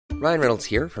Ryan Reynolds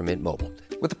here from Mint Mobile.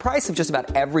 With the price of just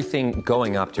about everything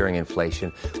going up during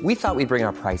inflation, we thought we'd bring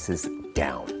our prices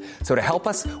down. So to help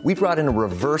us, we brought in a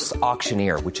reverse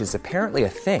auctioneer, which is apparently a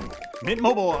thing. Mint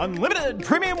Mobile Unlimited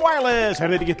Premium Wireless. How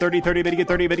to get 30, 30, bit to get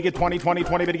 30, bit to get 20, 20,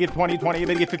 20, bit to get 20, 20,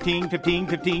 bit to get 15, 15,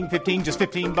 15, 15, just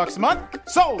 $15 a month?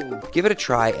 Sold! Give it a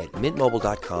try at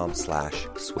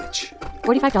mintmobile.com/switch.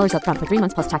 $45 up front for 3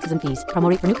 months plus taxes and fees. Promo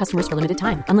rate for new customers for limited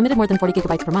time. Unlimited more than 40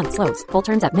 gigabytes per month. Slows full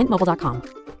terms at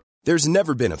mintmobile.com. There's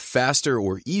never been a faster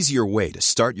or easier way to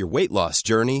start your weight loss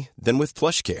journey than with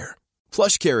PlushCare.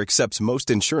 PlushCare accepts most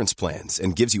insurance plans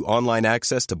and gives you online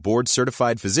access to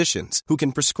board-certified physicians who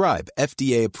can prescribe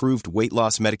FDA-approved weight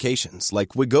loss medications like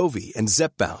Wegovy and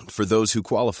Zepbound for those who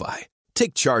qualify.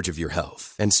 Take charge of your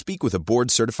health and speak with a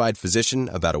board-certified physician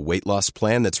about a weight loss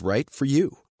plan that's right for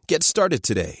you. Get started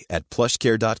today at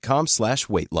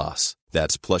plushcare.com/weight loss.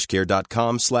 That's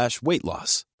plushcare.com/weight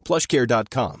loss.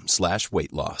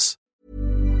 plushcare.com/weight loss.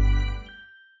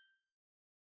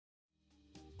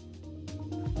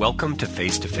 Welcome to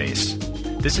Face to Face.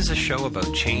 This is a show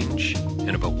about change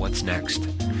and about what's next.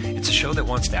 It's a show that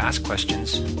wants to ask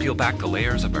questions, peel back the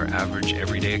layers of our average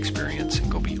everyday experience,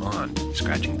 and go beyond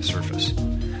scratching the surface.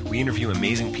 We interview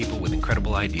amazing people with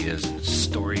incredible ideas and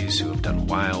stories who have done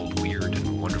wild, weird,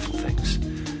 and wonderful things.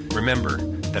 Remember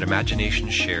that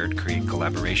imagination shared creates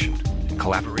collaboration, and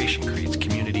collaboration creates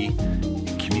community,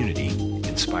 and community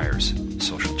inspires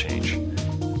social change.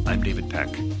 I'm David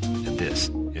Peck, and this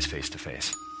is Face to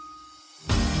Face.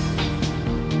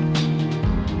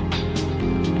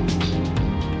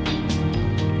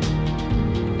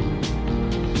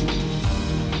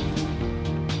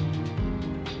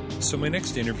 So my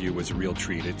next interview was a real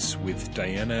treat. It's with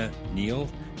Diana Neal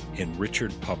and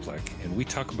Richard Poplik, and we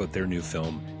talk about their new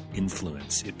film,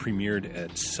 Influence. It premiered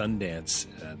at Sundance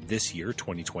this year,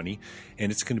 2020, and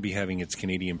it's going to be having its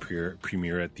Canadian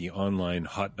premiere at the online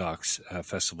Hot Docs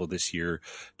Festival this year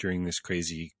during this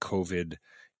crazy COVID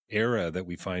era that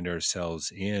we find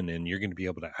ourselves in. And you're going to be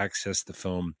able to access the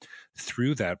film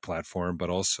through that platform, but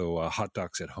also Hot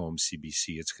Docs at Home,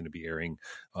 CBC. It's going to be airing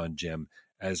on Gem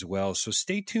as well. So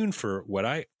stay tuned for what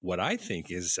I think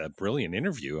is a brilliant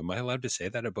interview. Am I allowed to say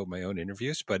that about my own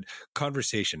interviews? But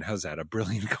conversation, how's that? A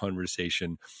brilliant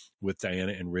conversation with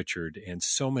Diana and Richard, and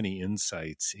so many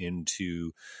insights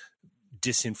into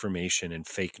disinformation and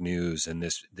fake news and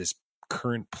this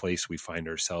current place we find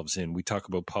ourselves in. We talk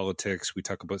about politics, we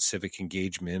talk about civic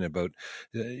engagement, about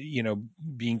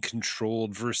being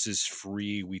controlled versus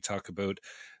free. We talk about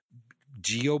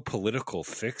geopolitical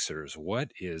fixers.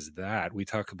 What is that? We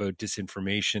talk about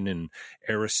disinformation, and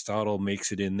Aristotle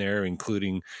makes it in there,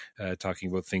 including talking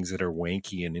about things that are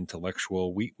wanky and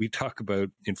intellectual. We talk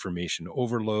about information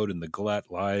overload and the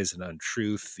glut, lies and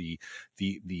untruth, the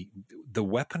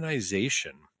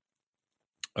weaponization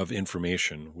of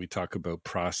information. We talk about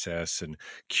process and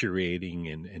curating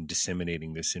and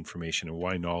disseminating this information, and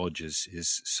why knowledge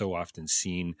is so often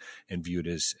seen and viewed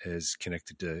as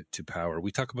connected to power.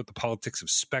 We talk about the politics of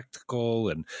spectacle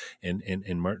and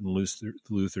Martin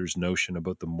Luther's notion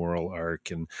about the moral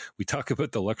arc, and we talk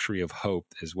about the luxury of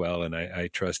hope as well. And I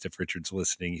trust if Richard's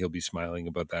listening, he'll be smiling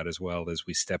about that as well as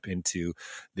we step into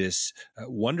this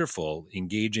wonderful,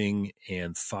 engaging,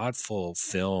 and thoughtful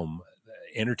film,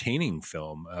 entertaining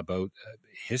film about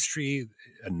history,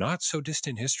 a not so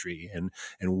distant history, and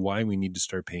why we need to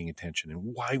start paying attention, and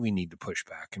why we need to push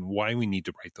back, and why we need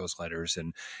to write those letters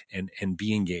and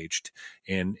be engaged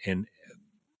and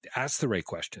ask the right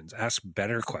questions, ask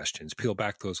better questions, peel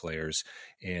back those layers,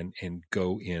 and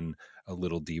go in a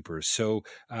little deeper. So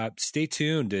stay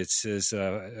tuned. It's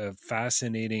a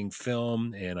fascinating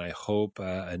film, and I hope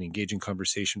an engaging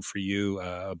conversation for you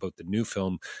about the new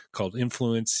film called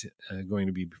Influence, going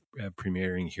to be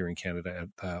premiering here in Canada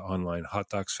at online Hot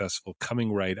Docs Festival,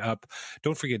 coming right up.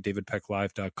 Don't forget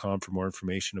davidpecklive.com for more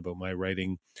information about my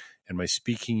writing and my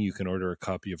speaking. You can order a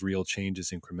copy of Real Change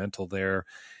is Incremental there.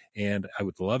 And I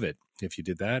would love it if you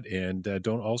did that. And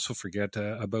don't also forget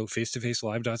about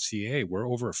face2facelive.ca. We're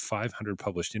over 500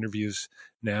 published interviews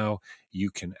now.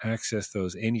 You can access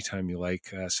those anytime you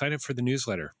like. Sign up for the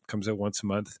newsletter. It comes out once a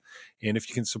month. And if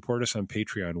you can support us on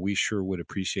Patreon, we sure would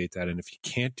appreciate that. And if you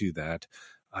can't do that,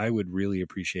 I would really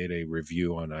appreciate a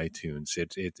review on iTunes.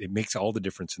 It makes all the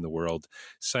difference in the world.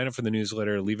 Sign up for the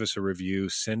newsletter, leave us a review,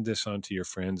 send this on to your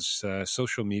friends,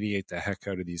 social mediate the heck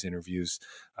out of these interviews.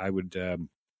 I would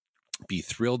be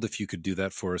thrilled if you could do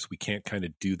that for us. We can't kind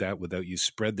of do that without you.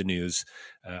 Spread the news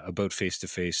about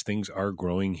Face2Face. Things are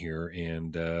growing here,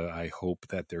 and I hope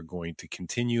that they're going to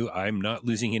continue. I'm not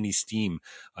losing any steam.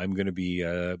 I'm going to be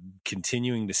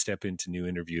continuing to step into new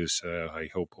interviews. I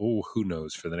hope, who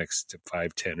knows, for the next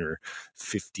 5, 10, or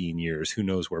 15 years. Who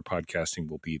knows where podcasting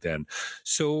will be then.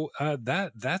 So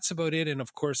that's about it. And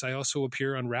of course, I also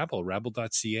appear on Rabble,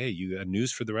 rabble.ca.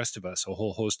 News for the rest of us, a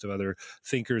whole host of other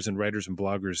thinkers and writers and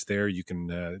bloggers there. You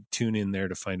can tune in there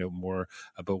to find out more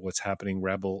about what's happening,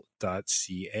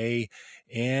 rabble.ca.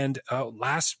 And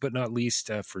last but not least,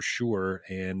 for sure,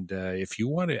 and if you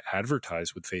want to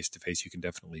advertise with Face2Face, you can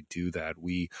definitely do that.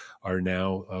 We are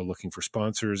now looking for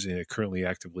sponsors, currently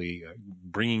actively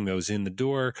bringing those in the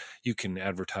door. You can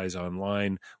advertise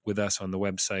online with us on the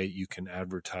website. You can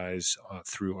advertise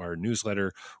through our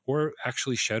newsletter, or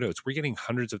actually shout outs. We're getting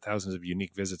hundreds of thousands of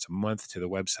unique visits a month to the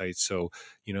website. So,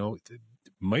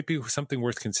 might be something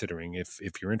worth considering.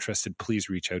 If you're interested, please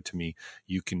reach out to me.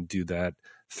 You can do that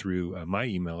through my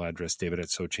email address,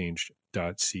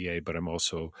 david@sochange.ca, but I'm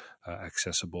also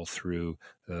accessible through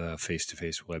the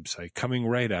Face2Face website. Coming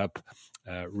right up,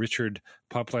 Richard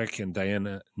Poplak and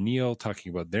Diana Neal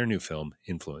talking about their new film,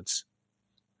 Influence.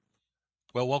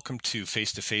 Well, welcome to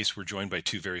Face2Face. We're joined by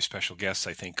two very special guests.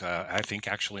 I think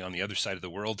actually on the other side of the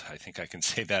world, I think I can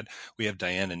say that. We have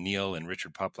Diana Neal and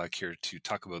Richard Poplak here to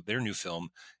talk about their new film,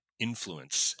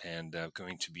 Influence, and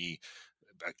going to be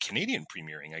a Canadian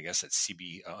premiering, I guess, at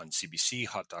on CBC,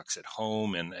 Hot Docs at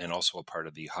Home, and also a part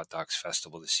of the Hot Docs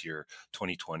Festival this year,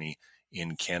 2020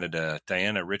 in Canada.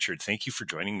 Diana, Richard, thank you for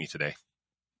joining me today.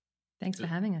 Thanks for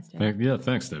having us, David. Yeah,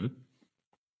 thanks, David.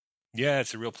 Yeah,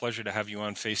 it's a real pleasure to have you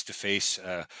on Face2Face.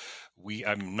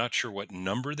 I'm not sure what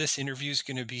number this interview is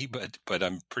going to be, but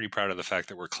I'm pretty proud of the fact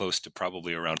that we're close to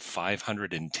probably around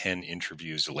 510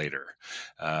 interviews later.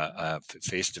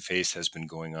 Face2Face has been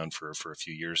going on for a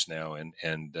few years now, and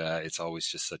it's always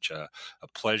just such a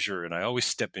pleasure. And I always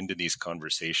step into these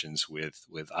conversations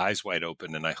with eyes wide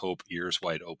open, and I hope ears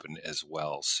wide open as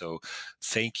well. So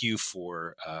thank you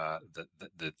for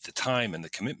the time and the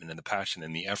commitment and the passion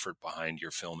and the effort behind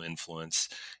your film Influence.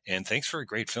 And thanks for a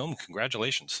great film.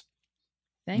 Congratulations.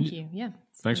 Thank you. Yeah.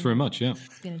 Thanks very much. Yeah.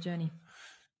 It's been a journey.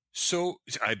 So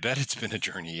I bet it's been a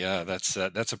journey. Yeah, that's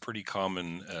a pretty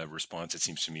common response, it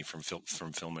seems to me, from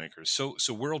filmmakers.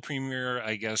 So world premiere,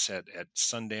 I guess, at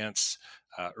Sundance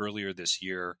earlier this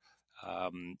year.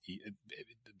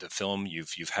 The film,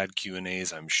 you've had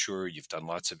Q&As, I'm sure. You've done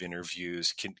lots of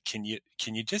interviews. Can you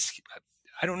just,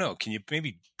 I don't know, can you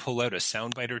maybe pull out a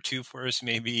soundbite or two for us,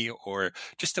 maybe, or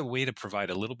just a way to provide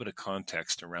a little bit of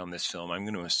context around this film? I'm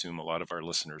going to assume a lot of our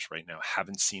listeners right now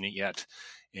haven't seen it yet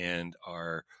and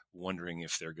are wondering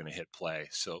if they're going to hit play.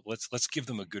 So let's give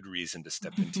them a good reason to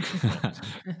step into your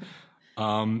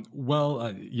film.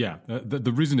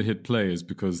 The reason to hit play is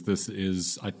because this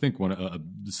is, I think,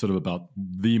 sort of about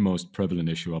the most prevalent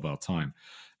issue of our time,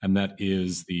 and that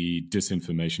is the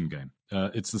disinformation game.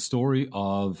 It's the story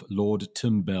of Lord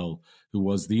Tim Bell, who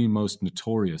was the most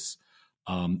notorious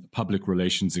public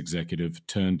relations executive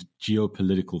turned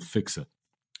geopolitical fixer.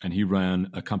 And he ran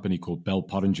a company called Bell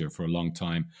Pottinger for a long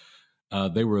time.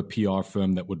 They were a PR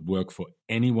firm that would work for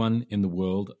anyone in the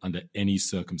world under any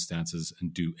circumstances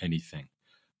and do anything.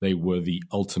 They were the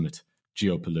ultimate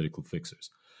geopolitical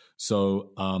fixers.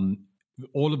 So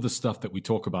all of the stuff that we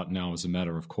talk about now is a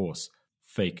matter of course,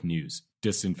 fake news,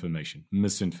 disinformation,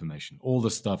 misinformation, all the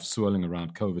stuff swirling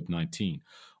around COVID-19.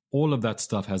 All of that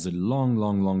stuff has a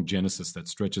long genesis that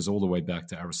stretches all the way back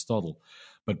to Aristotle.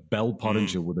 But Bell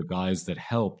Pottinger were the guys that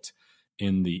helped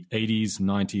in the 80s,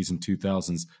 90s, and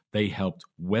 2000s. They helped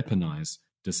weaponize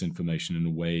disinformation in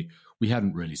a way we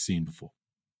hadn't really seen before.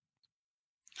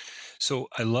 So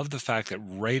I love the fact that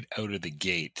right out of the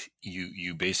gate,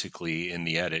 you basically, in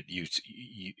the edit, you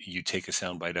take a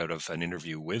soundbite out of an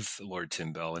interview with Lord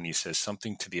Tim Bell, and he says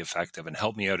something to the effect of, and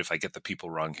help me out if I get the people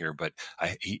wrong here, but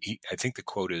I think the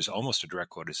quote is almost a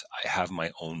direct quote, is, "I have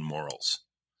my own morals."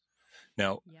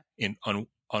 Now, yep.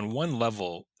 On one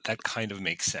level, that kind of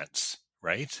makes sense,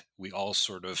 right? We all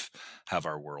sort of have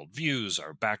our worldviews,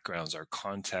 our backgrounds, our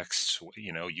contexts.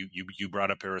 You know, you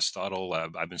brought up Aristotle.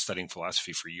 I've been studying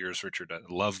philosophy for years, Richard. I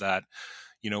love that.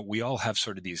 You know, we all have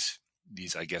sort of these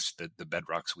I guess, the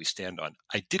bedrocks we stand on.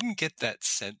 I didn't get that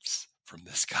sense from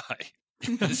this guy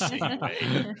in the same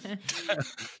way.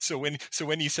 So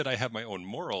when he said, "I have my own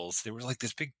morals," there was like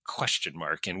this big question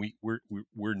mark, and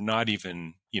we're not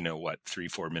even,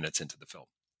 3-4 minutes into the film.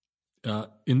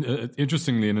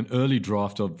 Interestingly, in an early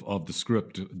draft of the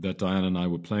script that Diana and I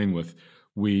were playing with,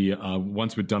 we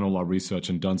once we'd done all our research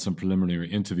and done some preliminary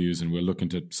interviews, and we're looking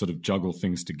to sort of juggle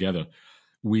things together,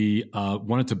 we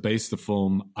wanted to base the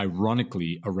film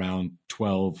ironically around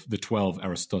the 12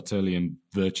 Aristotelian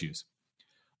virtues.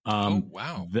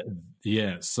 Wow.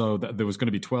 So there was going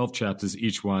to be 12 chapters,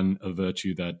 each one a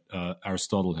virtue that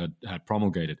Aristotle had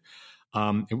promulgated.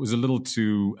 It was a little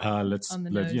too, a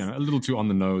little too on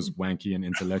the nose, wanky and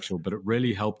intellectual, but it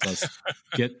really helped us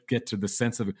get to the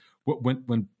sense of it.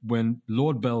 When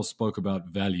Lord Bell spoke about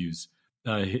values,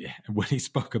 when he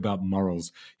spoke about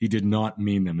morals, he did not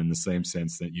mean them in the same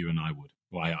sense that you and I would.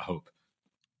 Well, I hope.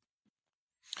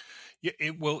 Yeah,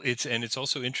 it's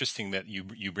also interesting that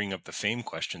you bring up the fame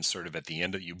question sort of at the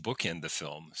end of, you bookend the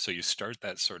film. So you start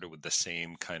that sort of with the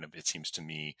same kind of, it seems to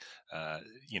me,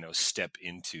 step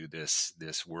into this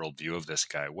worldview of this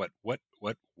guy. What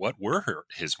were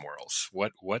his morals?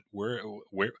 What were,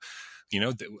 where,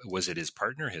 was it his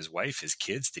partner, his wife, his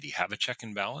kids? Did he have a check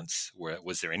and balance?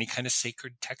 Was there any kind of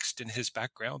sacred text in his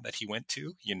background that he went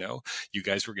to? You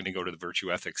guys were going to go to the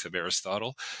virtue ethics of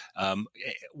Aristotle.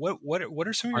 What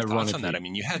are some of your thoughts on that? I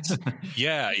mean, you had,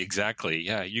 yeah, exactly.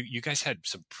 Yeah. You guys had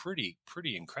some pretty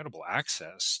incredible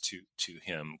access to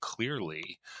him,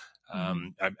 clearly.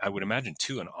 I would imagine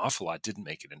too, an awful lot didn't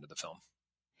make it into the film.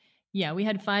 Yeah, we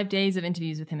had 5 days of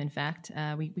interviews with him, in fact.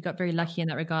 We got very lucky in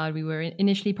that regard. We were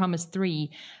initially promised 3.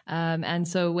 And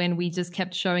so when we just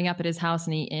kept showing up at his house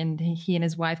and he and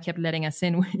his wife kept letting us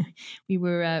in, we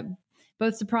were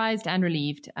both surprised and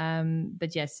relieved.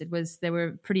 But yes, there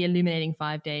were pretty illuminating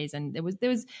 5 days. And there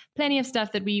was plenty of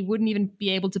stuff that we wouldn't even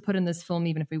be able to put in this film,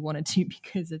 even if we wanted to,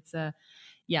 because it's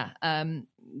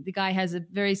the guy has a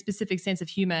very specific sense of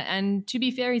humor. And to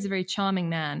be fair, he's a very charming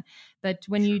man. But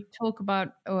when you talk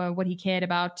about what he cared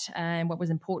about and what was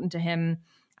important to him,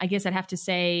 I guess I'd have to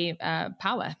say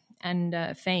power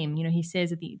and fame. He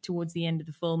says towards the end of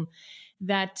the film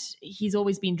that he's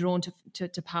always been drawn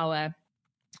to power.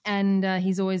 And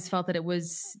he's always felt that it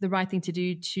was the right thing to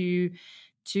do to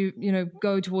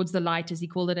go towards the light, as he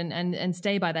called it, and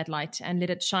stay by that light and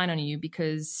let it shine on you,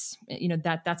 because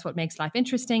that's what makes life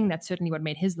interesting. That's certainly what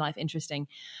made his life interesting.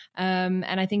 And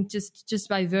I think just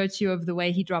by virtue of the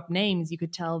way he dropped names, you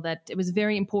could tell that it was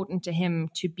very important to him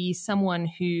to be someone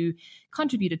who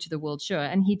contributed to the world. Sure,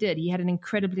 and he did. He had an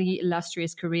incredibly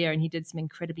illustrious career, and he did some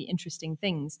incredibly interesting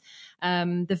things.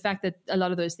 The fact that a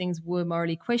lot of those things were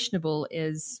morally questionable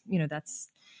is,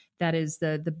 that is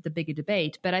the bigger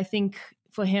debate. But I think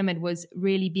for him, it was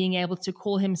really being able to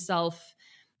call himself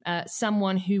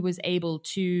someone who was able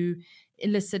to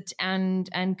elicit and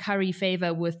curry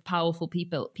favor with powerful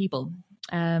people.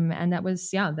 And that was,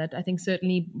 that I think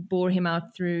certainly bore him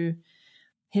out through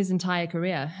his entire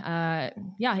career.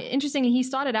 Interestingly, he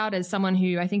started out as someone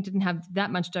who I think didn't have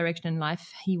that much direction in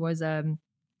life. He was a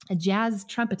jazz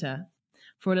trumpeter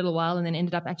for a little while, and then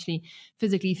ended up actually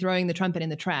physically throwing the trumpet in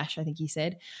the trash, I think he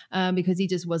said, because he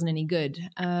just wasn't any good.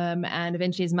 And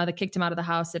eventually his mother kicked him out of the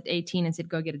house at 18 and said,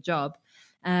 go get a job.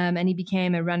 And he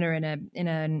became a runner in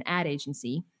an ad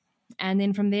agency. And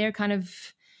then from there kind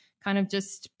of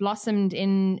just blossomed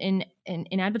in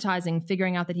advertising,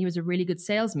 figuring out that he was a really good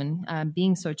salesman.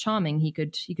 Being so charming, he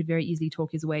could very easily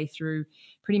talk his way through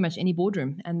pretty much any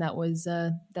boardroom. And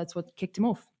that's what kicked him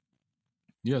off.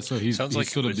 Yeah, so he's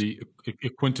sort of the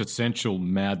quintessential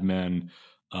madman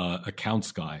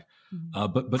accounts guy.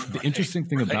 But the interesting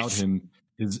thing about him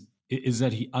is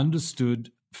that he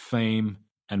understood fame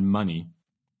and money,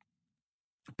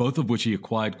 both of which he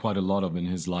acquired quite a lot of in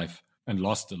his life and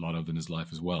lost a lot of in his life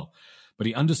as well. But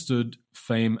he understood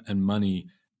fame and money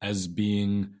as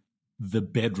being the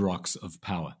bedrocks of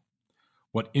power.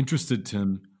 What interested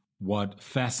Tim, what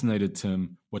fascinated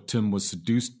Tim, what Tim was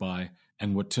seduced by,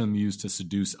 and what Tim used to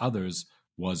seduce others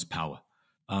was power.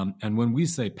 And when we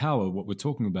say power, what we're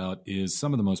talking about is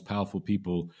some of the most powerful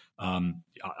people,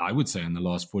 I would say, in the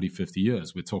last 40, 50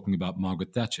 years. We're talking about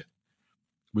Margaret Thatcher.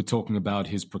 We're talking about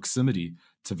his proximity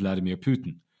to Vladimir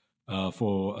Putin,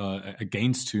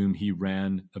 against whom he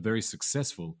ran a very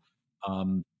successful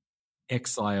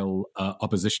exile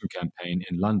opposition campaign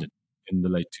in London in the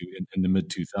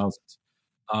mid-2000s.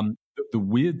 The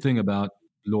weird thing about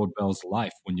Lord Bell's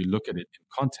life, when you look at it in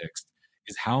context,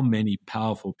 is how many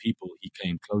powerful people he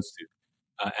came close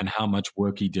to and how much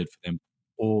work he did for them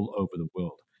all over the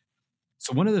world.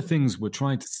 So one of the things we're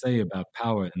trying to say about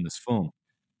power in this film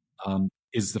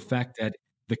is the fact that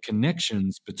the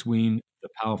connections between the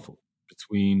powerful,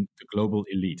 between the global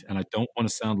elite, and I don't want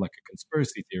to sound like a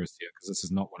conspiracy theorist here because this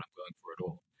is not what I'm going for at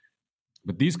all,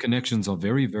 but these connections are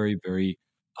very, very, very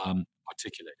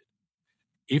articulated.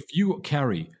 If you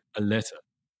carry a letter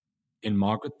in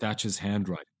Margaret Thatcher's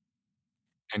handwriting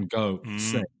and go,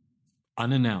 say,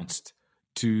 unannounced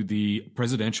to the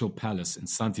presidential palace in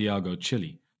Santiago,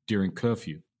 Chile during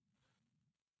curfew,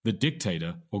 the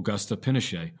dictator, Augusto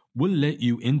Pinochet, will let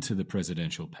you into the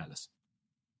presidential palace.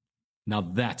 Now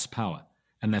that's power.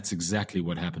 And that's exactly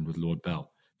what happened with Lord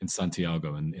Bell in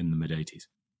Santiago in the mid-'80s.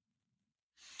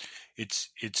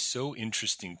 It's so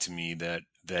interesting to me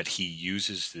that he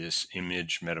uses this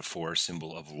image, metaphor,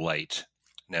 symbol of light.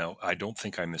 Now, I don't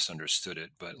think I misunderstood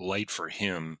it, but light for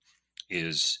him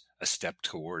is a step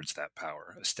towards that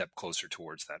power, a step closer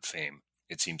towards that fame,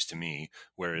 it seems to me.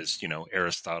 Whereas,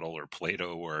 Aristotle or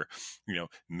Plato or,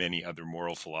 many other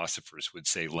moral philosophers would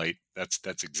say light,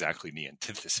 that's exactly the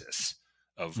antithesis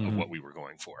of what we were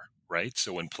going for, right?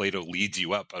 So when Plato leads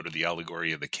you up out of the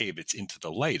allegory of the cave, it's into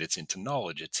the light, it's into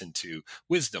knowledge, it's into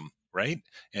wisdom, right?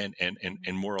 And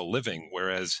moral living.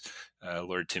 Whereas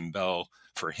Lord Tim Bell,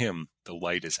 for him, the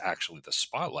light is actually the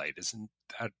spotlight. Isn't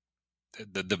that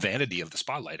the vanity of the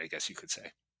spotlight, I guess you could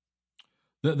say?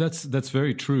 That's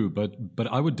very true, but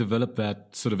I would develop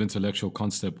that sort of intellectual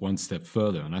concept one step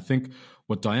further. And I think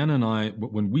what Diana and I,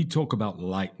 when we talk about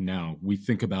light now, we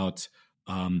think about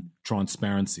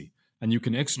transparency. And you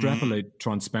can extrapolate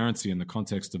transparency in the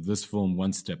context of this film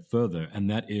one step further, and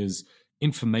that is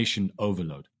information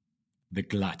overload, the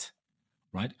glut,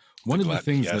 right? One of the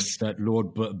things that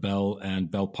Lord Bell and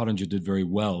Bell Pottinger did very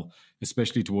well,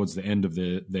 especially towards the end of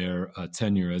their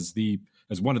tenure as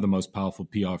one of the most powerful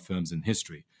PR firms in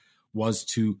history, was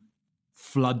to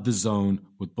flood the zone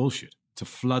with bullshit, to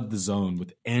flood the zone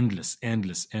with endless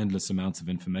amounts of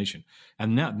information.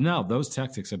 And now those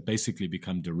tactics have basically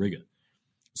become de rigueur.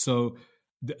 So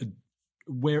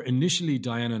where initially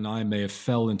Diana and I may have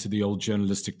fell into the old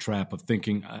journalistic trap of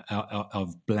thinking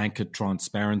of blanket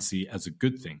transparency as a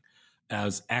good thing,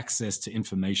 as access to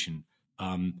information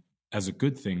as a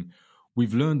good thing,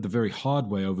 we've learned the very hard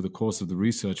way over the course of the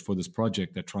research for this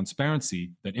project that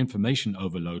transparency, that information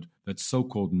overload, that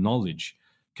so-called knowledge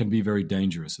can be very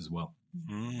dangerous as well.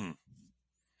 Mm.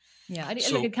 Yeah,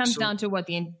 look, it comes down to what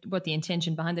the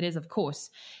intention behind it is, of course,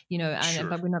 and Sure.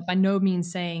 but we're not by no means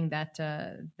saying that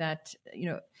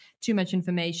too much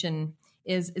information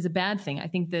is a bad thing. I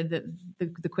think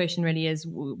the question really is,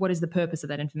 what is the purpose of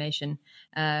that information,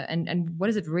 and what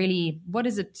is it really?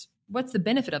 What's the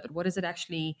benefit of it? What is it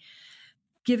actually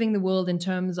giving the world in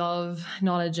terms of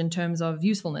knowledge, in terms of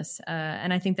usefulness?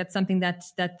 And I think that's something that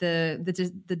the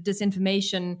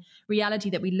disinformation reality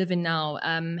that we live in now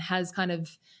has kind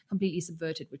of completely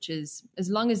subverted, which is, as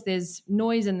long as there's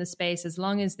noise in the space, as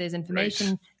long as there's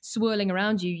information swirling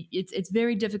around you, it's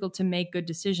very difficult to make good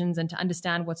decisions and to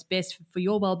understand what's best for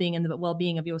your well-being and the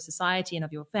well-being of your society and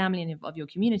of your family and of your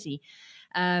community.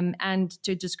 And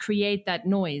to just create that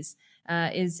noise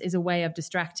is a way of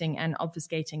distracting and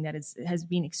obfuscating that has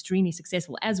been extremely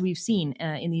successful, as we've seen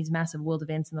in these massive world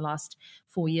events in the last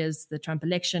 4 years, the Trump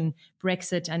election,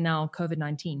 Brexit, and now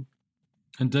COVID-19.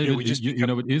 And David,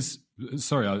 it is.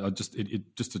 Sorry,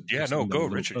 Go,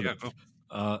 Richard. Yeah,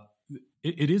 go.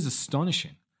 It is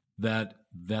astonishing that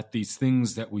these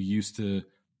things that we used to,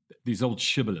 these old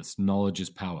shibboleths, knowledge is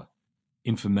power,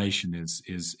 information is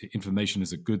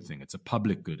a good thing. It's a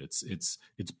public good. It's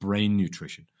brain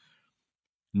nutrition.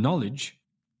 Knowledge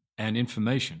and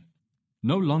information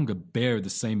no longer bear the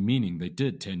same meaning they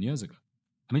did 10 years ago.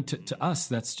 I mean, to us,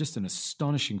 that's just an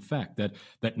astonishing fact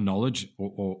that knowledge,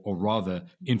 or rather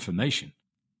information,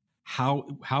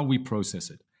 how we process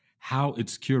it, how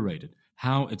it's curated,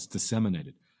 how it's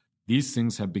disseminated, these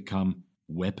things have become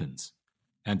weapons.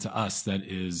 And to us, that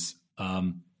is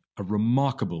a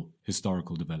remarkable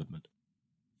historical development.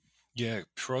 Yeah,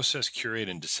 process, curate,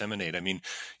 and disseminate. I mean,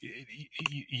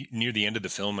 near the end of the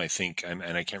film, I think, and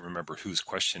I can't remember who's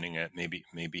questioning it. Maybe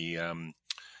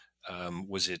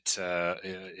was it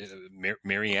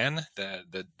Marianne,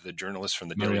 the journalist from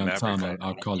the Daily Maverick? Marianne,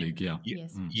 our colleague, yeah.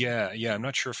 Yes. Yeah. I'm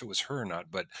not sure if it was her or not,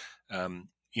 but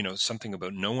something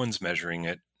about no one's measuring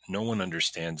it, no one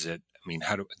understands it. I mean,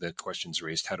 the question's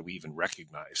raised? How do we even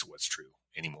recognize what's true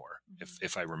anymore?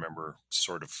 If I remember,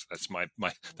 sort of, that's my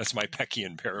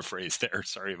Peckian paraphrase there.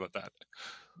 Sorry about that.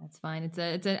 That's fine.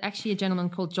 It's actually a gentleman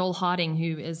called Joel Harding,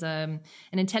 who is an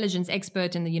intelligence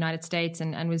expert in the United States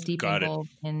and was deeply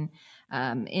involved in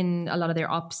a lot of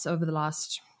their ops over the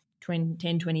last 10,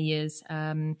 20 years,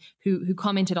 who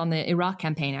commented on the Iraq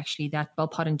campaign, actually, that Bell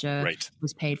Pottinger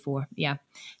was paid for. Yeah.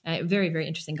 Very, very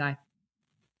interesting guy.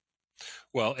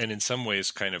 Well, and in some ways,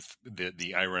 kind of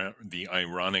the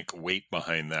ironic weight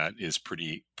behind that is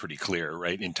pretty clear,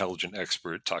 right? Intelligent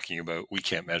expert talking about we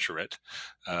can't measure it.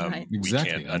 Exactly. We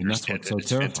can't understand that's what's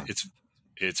so terrifying.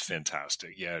 It's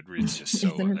fantastic. Yeah, it's just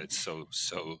so it's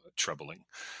so troubling.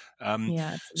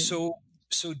 Yeah. Absolutely.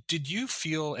 So did you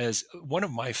feel, as one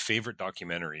of my favorite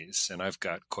documentaries, and I've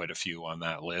got quite a few on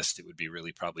that list, it would be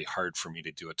really probably hard for me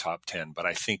to do a top 10, but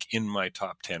I think in my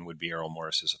top 10 would be Errol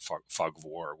Morris's Fog of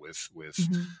War with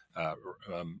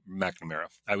McNamara.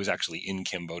 I was actually in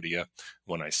Cambodia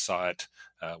when I saw it,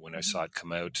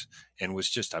 come out, and was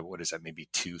just, what is that, maybe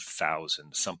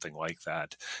 2000, something like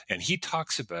that. And he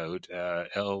talks about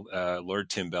Lord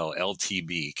Tim Bell,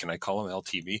 LTB. Can I call him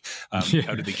LTB?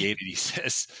 Out of the gate, he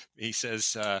says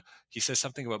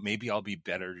something about, maybe I'll be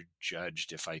better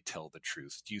judged if I tell the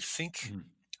truth. Do you think?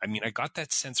 I mean, I got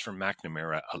that sense from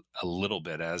McNamara a little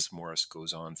bit as Morris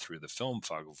goes on through the film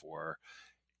Fog of War.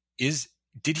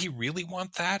 Did he really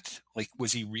want that? Like,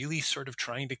 was he really sort of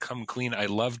trying to come clean? I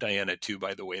love, Diana, too,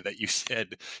 by the way, that you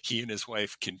said he and his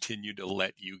wife continued to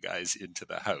let you guys into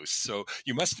the house. So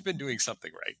you must have been doing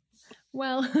something right.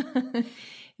 Well,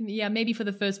 yeah, maybe for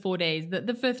the first 4 days.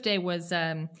 The fifth day was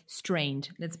strained.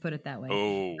 Let's put it that way.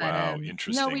 Oh, wow.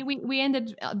 Interesting. No, we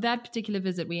ended that particular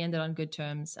visit. We ended on good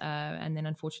terms. And then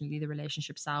unfortunately, the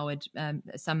relationship soured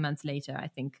some months later, I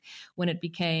think, when it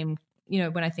became,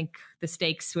 when I think the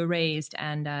stakes were raised,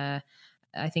 and I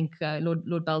think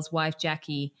Lord Bell's wife,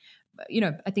 Jackie,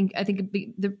 I think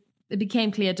it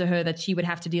became clear to her that she would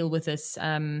have to deal with this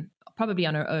probably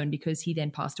on her own, because he then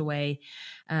passed away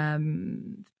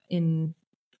in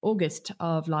August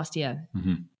of last year.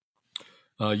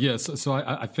 Mm-hmm. So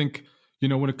I think,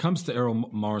 when it comes to Errol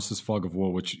Morris's Fog of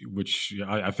War, which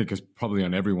I think is probably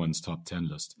on everyone's top 10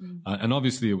 list, and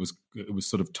obviously it was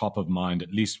sort of top of mind,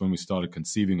 at least when we started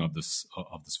conceiving of this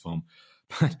film.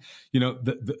 But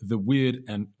the weird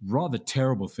and rather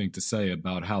terrible thing to say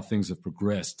about how things have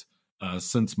progressed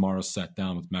since Morris sat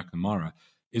down with McNamara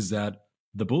is that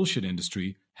the bullshit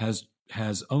industry has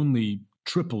only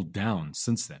tripled down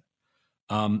since then.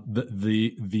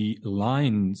 The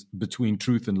lines between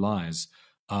truth and lies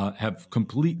have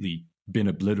completely been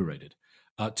obliterated,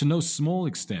 to no small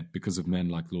extent because of men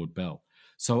like Lord Bell.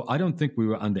 So I don't think we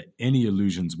were under any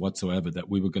illusions whatsoever that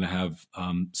we were going to have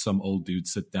some old dude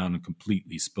sit down and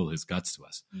completely spill his guts to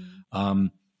us.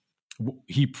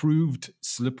 He proved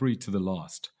slippery to the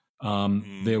last.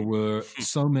 There were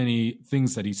so many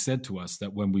things that he said to us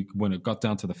that when it got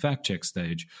down to the fact check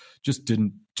stage, just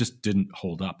didn't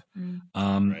hold up.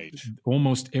 Right.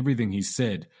 Almost everything he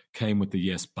said came with the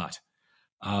yes, but.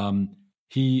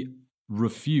 He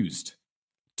refused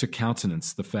to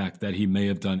countenance the fact that he may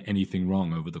have done anything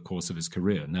wrong over the course of his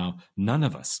career. Now, none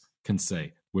of us can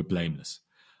say we're blameless,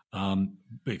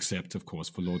 except, of course,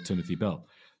 for Lord Timothy Bell.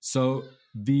 So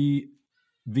the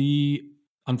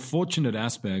unfortunate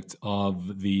aspect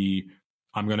of the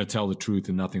I'm going to tell the truth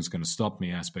and nothing's going to stop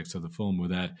me aspects of the film were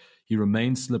that he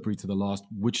remained slippery to the last,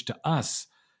 which to us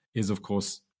is, of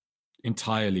course,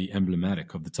 entirely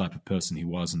emblematic of the type of person he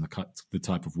was and the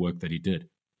type of work that he did.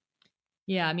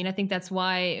 Yeah, I mean, I think that's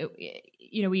why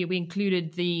we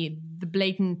included the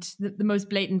blatant, the most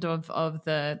blatant of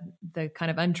the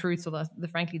kind of untruths, or the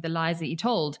frankly the lies that he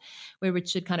told, where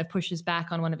Richard kind of pushes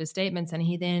back on one of his statements, and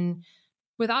he then,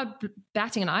 without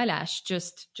batting an eyelash,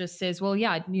 just says, well,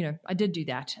 yeah, I did do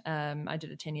that. I did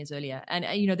it 10 years earlier, and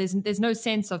there's no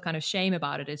sense of kind of shame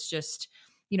about it. It's just.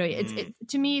 It's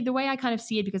to me, the way I kind of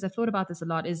see it, because I've thought about this a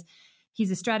lot, is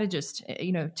he's a strategist,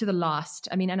 to the last.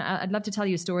 I mean, and I'd love to tell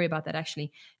you a story about that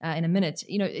actually in a minute.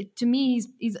 To me,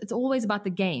 it's always about the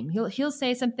game. He'll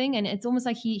say something, and it's almost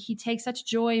like he takes such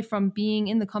joy from being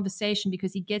in the conversation,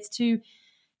 because he gets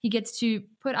to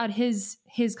put out his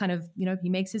kind of, he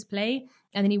makes his play,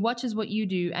 and then he watches what you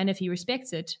do, and if he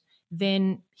respects it,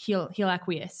 then he'll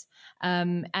acquiesce,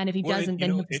 and if he doesn't,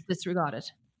 then he'll disregard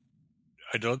it.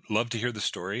 I'd love to hear the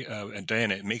story. And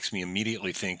Diana, it makes me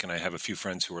immediately think, and I have a few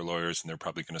friends who are lawyers, and they're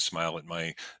probably going to smile at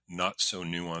my not so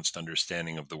nuanced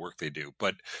understanding of the work they do.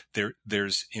 But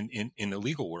there's in the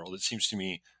legal world, it seems to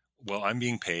me, well, I'm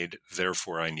being paid,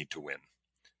 therefore I need to win.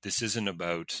 This isn't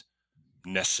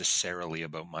necessarily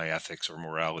about my ethics or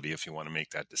morality, if you want to make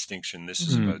that distinction. This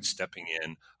is about stepping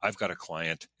in. I've got a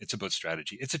client. It's about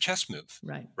strategy. It's a chess move.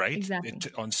 Right? Exactly.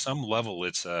 On some level,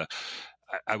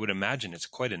 I would imagine it's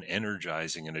quite an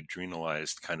energizing and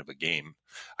adrenalized kind of a game.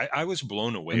 I was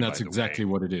blown away. And that's exactly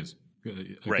what it is.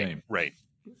 Right.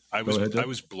 I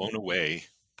was blown away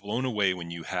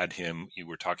when you had him. You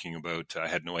were talking about, I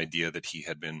had no idea that he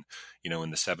had been, in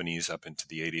the 70s up into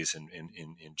the 80s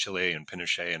in Chile and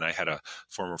Pinochet. And I had a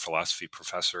former philosophy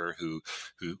professor who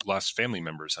lost family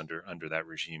members under that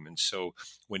regime. And so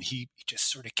when he just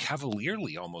sort of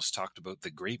cavalierly almost talked about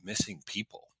the great missing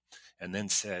people, and then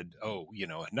said, "Oh,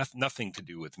 nothing to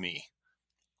do with me."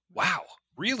 Wow,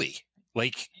 really?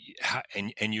 Like,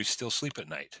 and you still sleep at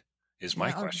night? Is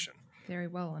my question. Very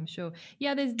well, I'm sure.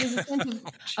 Yeah, there's a sense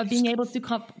of being able to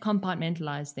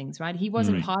compartmentalize things, right? He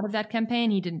wasn't part of that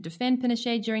campaign. He didn't defend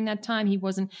Pinochet during that time. He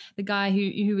wasn't the guy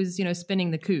who was,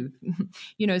 spinning the coup.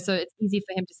 So it's easy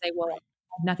for him to say, well, I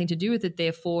have nothing to do with it,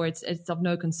 therefore it's of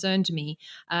no concern to me.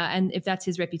 And if that's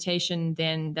his reputation,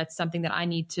 then that's something that I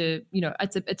need to,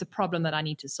 it's a problem that I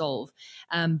need to solve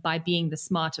by being the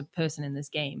smarter person in this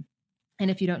game.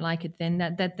 And if you don't like it, then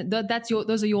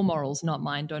those are your morals, not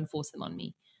mine. Don't force them on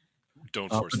me.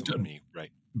 Don't force them on me, right?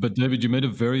 But David, you made a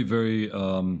very, very,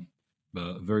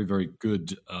 very, very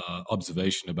good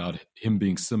observation about him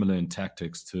being similar in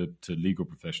tactics to legal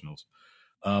professionals.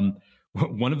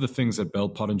 One of the things that Bell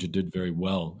Pottinger did very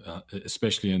well,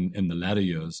 especially in the latter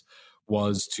years,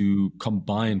 was to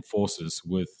combine forces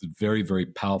with very, very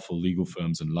powerful legal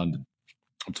firms in London.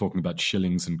 I'm talking about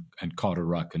Schillings and Carter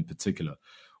Ruck in particular,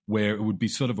 where it would be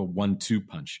sort of a 1-2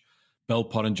 punch. Bell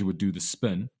Pottinger would do the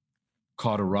spin.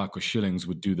 Carter Ruck or Schillings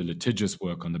would do the litigious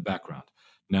work on the background.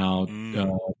 Now,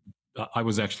 I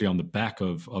was actually on the back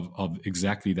of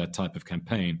exactly that type of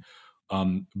campaign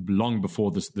long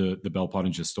before the Bell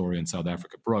Pottinger story in South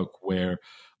Africa broke, where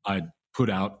I'd put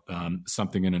out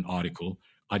something in an article.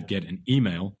 I'd get an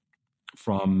email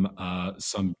from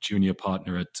some junior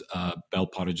partner at Bell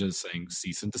Pottinger saying,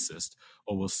 cease and desist,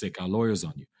 or we'll sick our lawyers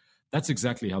on you. That's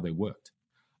exactly how they worked.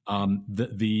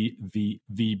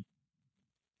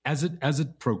 As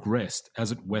it progressed,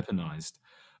 as it weaponized,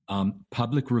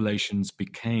 public relations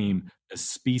became a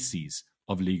species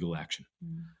of legal action,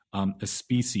 a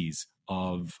species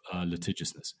of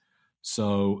litigiousness.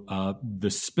 So the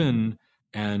spin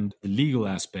and the legal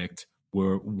aspect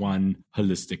were one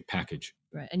holistic package.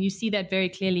 Right. And you see that very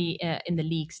clearly in the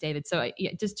leaks, David. So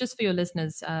just for your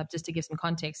listeners, just to give some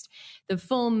context,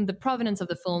 the provenance of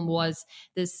the film was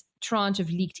this tranche of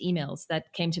leaked emails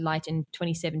that came to light in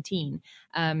 2017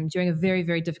 during a very,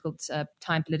 very difficult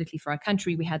time politically for our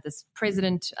country. We had this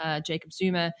president, Jacob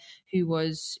Zuma, who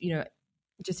was,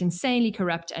 just insanely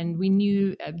corrupt. And we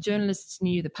knew, journalists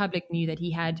knew, the public knew that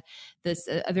he had this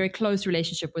a very close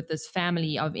relationship with this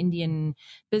family of Indian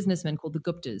businessmen called the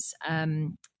Guptas.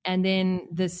 And then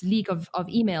this leak of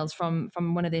emails from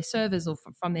one of their servers or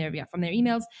from their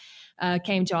emails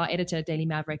came to our editor at Daily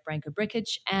Maverick, Branko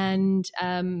Brikic, and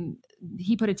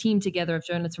he put a team together of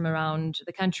journalists from around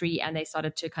the country, and they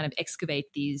started to kind of excavate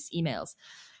these emails.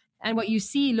 And what you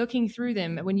see looking through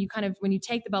them, when you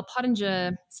take the Bell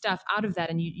Pottinger stuff out of that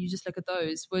and you just look at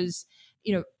those, was,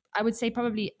 I would say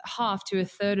probably half to a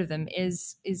third of them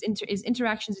is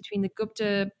interactions between the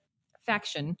Gupta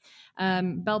faction,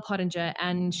 Bell Pottinger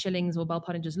and Schillings or Bell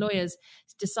Pottinger's lawyers,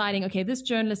 deciding, okay, this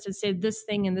journalist has said this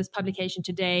thing in this publication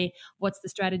today. What's the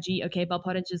strategy? Okay, Bell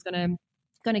Pottinger's going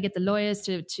to get the lawyers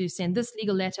to send this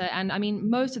legal letter. And I mean,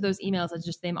 most of those emails are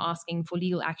just them asking for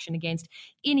legal action against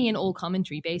any and all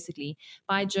commentary, basically,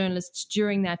 by journalists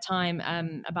during that time,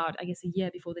 about, I guess, a year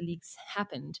before the leaks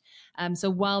happened. So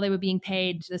while they were being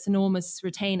paid this enormous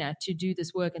retainer to do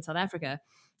this work in South Africa,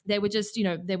 they were just,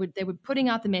 they were putting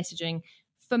out the messaging,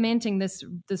 fomenting this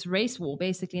race war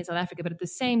basically in South Africa. But at the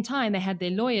same time, they had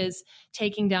their lawyers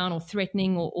taking down or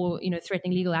threatening or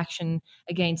threatening legal action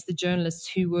against the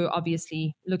journalists who were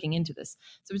obviously looking into this.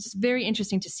 So it's just very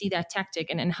interesting to see that tactic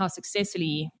and how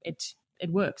successfully it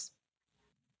works.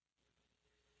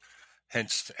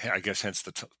 Hence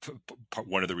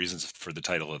one of the reasons for the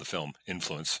title of the film,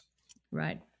 Influence.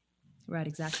 Right,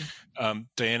 exactly.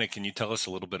 Diana, can you tell us a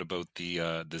little bit about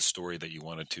the story that you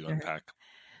wanted to unpack?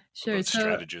 Sure.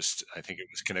 Strategist, I think it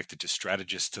was connected to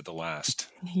Strategist to the Last.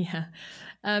 Yeah.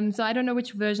 So I don't know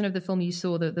which version of the film you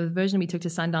saw. The version we took to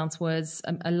Sundance was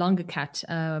a longer cut,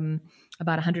 about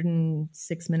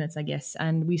 106 minutes, I guess.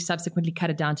 And we subsequently cut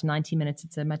it down to 90 minutes.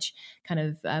 It's a much kind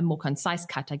of more concise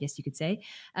cut, I guess you could say.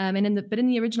 But in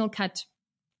the original cut,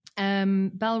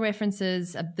 Bell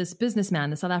references this businessman,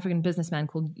 the South African businessman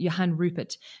called Johan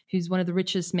Rupert, who's one of the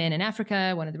richest men in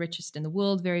Africa, one of the richest in the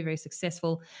world, very, very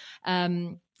successful.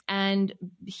 And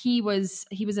he was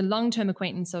a long-term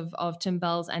acquaintance of Tim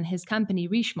Bell's, and his company,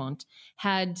 Richemont,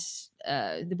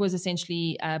 was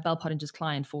essentially Bell Pottinger's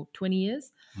client for 20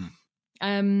 years.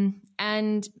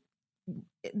 And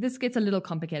this gets a little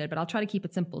complicated, but I'll try to keep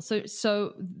it simple.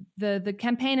 So the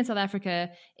campaign in South Africa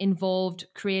involved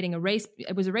creating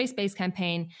it was a race-based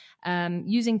campaign,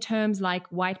 using terms like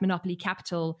white monopoly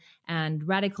capital and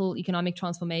radical economic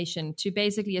transformation to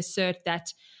basically assert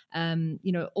that,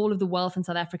 all of the wealth in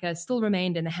South Africa still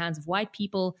remained in the hands of white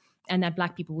people, and that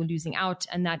black people were losing out,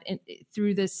 and that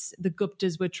through this, the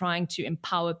Guptas were trying to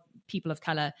empower people of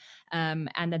color, and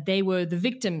that they were the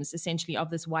victims, essentially, of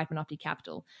this white monopoly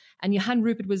capital. And Johan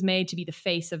Rupert was made to be the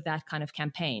face of that kind of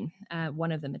campaign,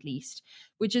 one of them at least,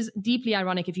 which is deeply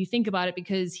ironic if you think about it,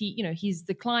 because he's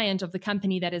the client of the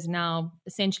company that is now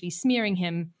essentially smearing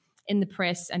him in the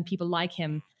press, and people like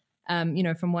him,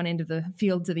 from one end of the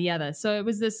field to the other. So it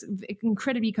was this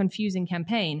incredibly confusing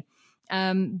campaign.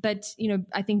 But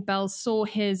I think Bell saw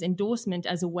his endorsement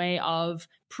as a way of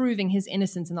proving his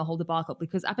innocence in the whole debacle,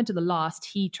 because up until the last,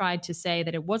 he tried to say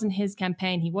that it wasn't his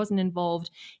campaign. He wasn't involved.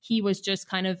 He was just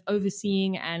kind of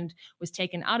overseeing and was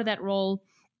taken out of that role.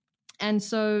 And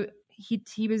so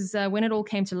he was, when it all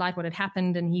came to light, what had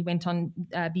happened, and he went on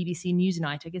BBC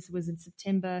Newsnight, I guess it was in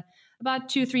September, about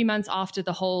 2 or 3 months after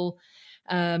the whole,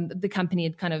 the company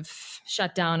had kind of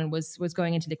shut down and was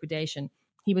going into liquidation.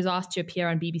 He was asked to appear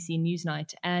on BBC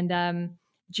Newsnight, and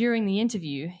during the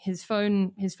interview, his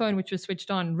phone, which was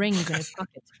switched on, rings in his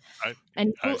pocket.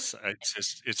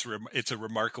 It's a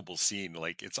remarkable scene.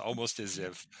 Like, it's almost as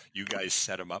if you guys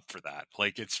set him up for that.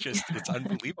 Like, it's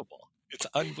unbelievable. It's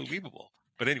unbelievable.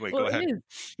 But anyway, go ahead.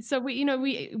 So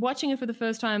we watching it for the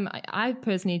first time, I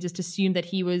personally just assumed that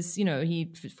he was,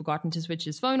 he'd forgotten to switch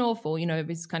his phone off, or,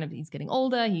 he's getting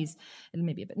older, he's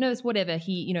maybe a bit nervous, whatever.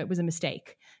 It was a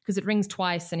mistake because it rings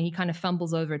twice and he kind of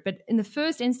fumbles over it. But in the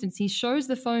first instance, he shows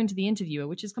the phone to the interviewer,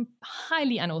 which is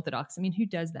highly unorthodox. I mean, who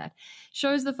does that?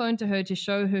 Shows the phone to her to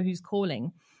show her who's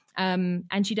calling.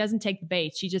 And she doesn't take the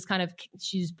bait. She just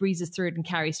breezes through it and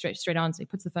carries straight on. So he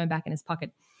puts the phone back in his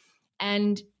pocket.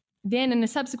 And then in a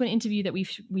subsequent interview that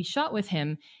we shot with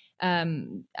him,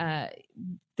 the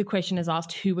question is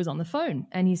asked who was on the phone,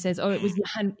 and he says, "Oh, it was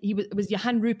Johan. It was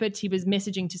Johan Rupert. He was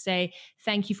messaging to say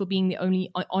thank you for being the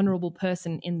only honorable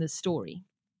person in the story."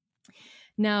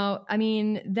 Now, I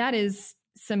mean, that is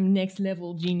some next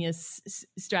level genius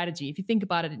strategy. If you think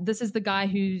about it, this is the guy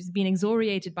who's been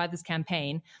exonerated by this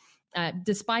campaign.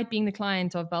 Despite being the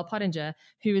client of Bell Pottinger,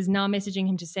 who is now messaging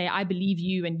him to say, I believe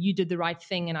you and you did the right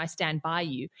thing and I stand by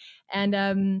you.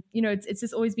 And, it's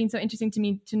just always been so interesting to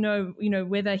me to know,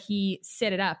 whether he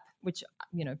set it up, which,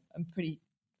 I'm pretty,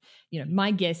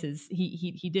 my guess is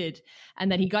he did,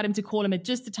 and that he got him to call him at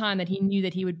just the time that he knew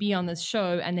that he would be on this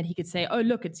show, and that he could say, oh,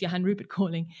 look, it's Johan Rupert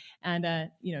calling. And, I'm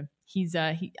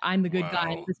the good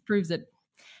guy. And this proves it,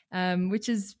 which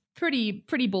is pretty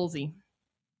ballsy.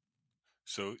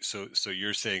 So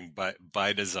you're saying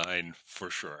by design for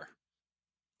sure.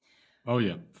 Oh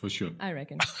yeah, for sure. I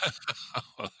reckon.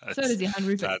 So does Johan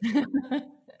Rupert.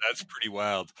 That's pretty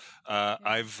wild.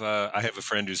 I have a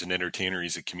friend who's an entertainer.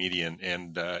 He's a comedian,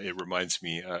 and it reminds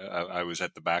me. I was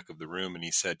at the back of the room, and he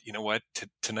said, "You know what?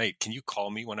 Tonight, can you call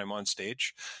me when I'm on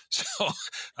stage?" So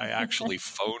I actually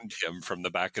phoned him from the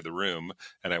back of the room,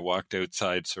 and I walked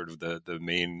outside, sort of the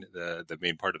main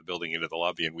part of the building, into the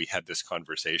lobby, and we had this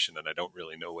conversation. And I don't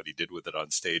really know what he did with it on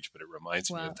stage, but it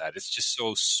reminds me of that. It's just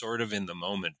so sort of in the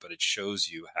moment, but it shows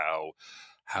you how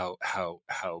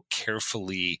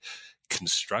carefully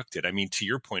constructed. I mean, to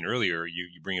your point earlier, you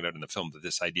bring it out in the film that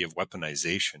this idea of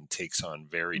weaponization takes on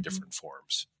very different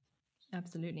forms.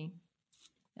 Absolutely.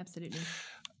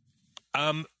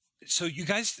 So you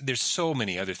guys, there's so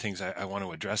many other things I want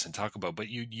to address and talk about, but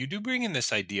you do bring in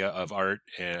this idea of art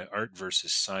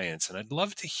versus science, and I'd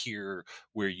love to hear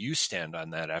where you stand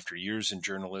on that after years in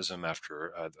journalism,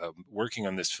 after working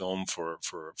on this film for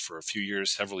a few years,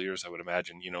 several years, I would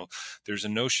imagine. There's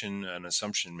an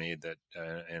assumption made that,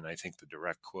 and I think the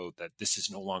direct quote, that this is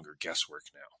no longer guesswork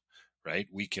now. Right.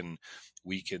 We can,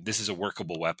 this is a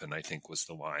workable weapon, I think was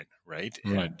the line. Right.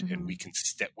 And we can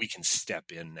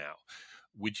step in now.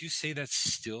 Would you say that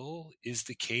still is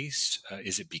the case?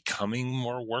 Is it becoming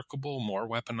more workable, more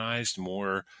weaponized,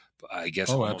 more, I guess,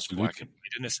 almost black and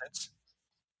white in a sense?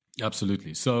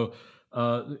 Absolutely. So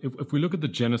if we look at the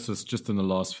genesis just in the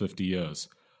last 50 years,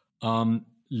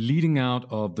 leading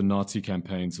out of the Nazi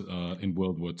campaigns in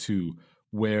World War II,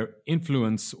 where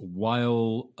influence,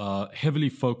 while heavily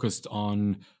focused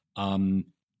on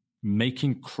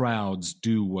making crowds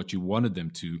do what you wanted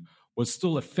them to, was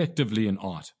still effectively an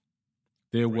art.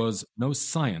 There was no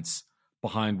science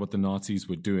behind what the Nazis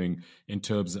were doing in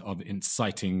terms of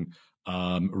inciting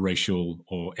racial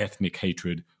or ethnic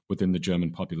hatred within the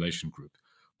German population group.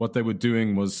 What they were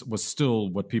doing was still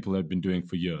what people had been doing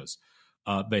for years.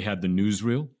 They had the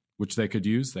newsreel, which they could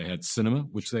use. They had cinema,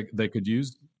 which they could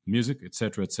use, music,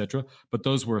 etc., etc. But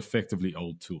those were effectively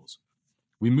old tools.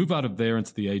 We move out of there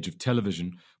into the age of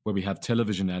television, where we have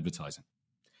television advertising.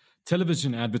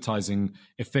 Television advertising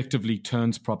effectively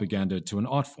turns propaganda to an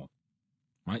art form.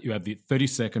 Right? You have the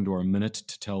 30-second or a minute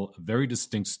to tell a very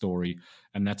distinct story,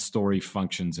 and that story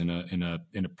functions in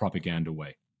a propaganda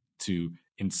way to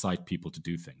incite people to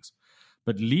do things.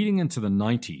 But leading into the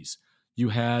 90s, you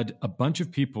had a bunch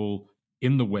of people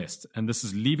in the West, and this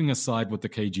is leaving aside what the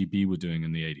KGB were doing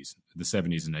in the 80s, the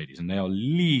 70s and 80s, and they are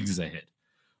leagues ahead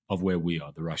of where we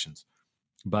are, the Russians.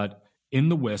 But in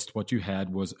the West, what you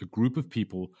had was a group of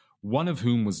people, one of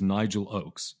whom was Nigel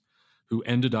Oakes, who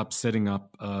ended up setting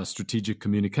up a strategic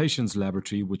communications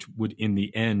laboratory, which would in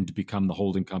the end become the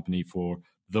holding company for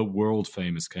the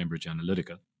world-famous Cambridge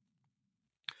Analytica.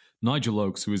 Nigel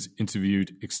Oakes, who was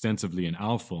interviewed extensively in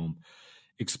our film,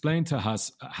 explained to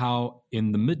us how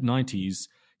in the mid-90s,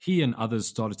 he and others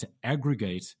started to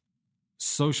aggregate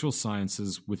social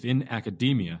sciences within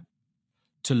academia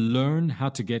to learn how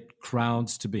to get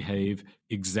crowds to behave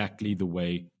exactly the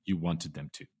way you wanted them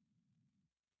to.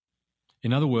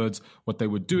 In other words, what they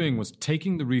were doing was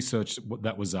taking the research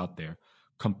that was out there,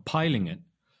 compiling it,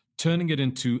 turning it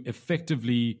into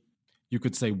effectively, you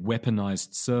could say,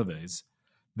 weaponized surveys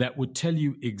that would tell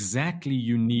you exactly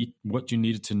what you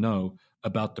needed to know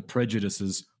about the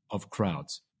prejudices of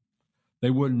crowds.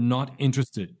 They were not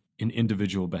interested in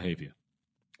individual behavior.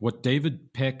 What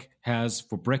David Peck has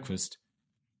for breakfast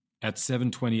at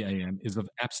 7:20 a.m. is of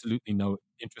absolutely no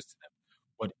interest to them.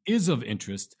 What is of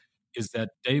interest is that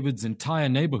David's entire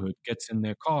neighborhood gets in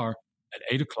their car at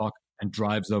 8 o'clock and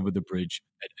drives over the bridge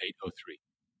at 8:03.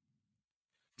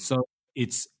 So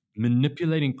it's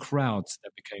manipulating crowds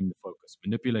that became the focus,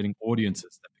 manipulating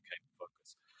audiences that became the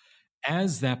focus.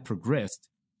 As that progressed,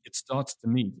 it starts to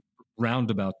meet round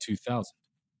about 2000,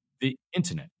 the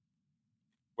internet,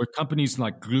 where companies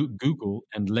like Google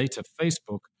and later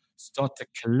Facebook start to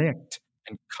collect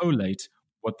and collate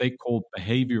what they call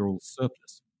behavioral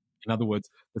surplus. In other words,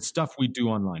 the stuff we do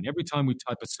online. Every time we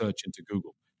type a search into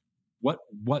Google, what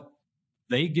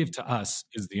they give to us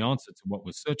is the answer to what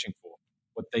we're searching for.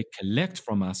 What they collect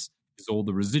from us is all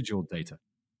the residual data.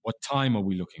 What time are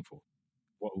we looking for?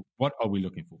 What are we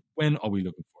looking for? When are we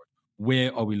looking for it?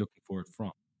 Where are we looking for it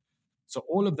from? So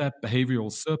all of that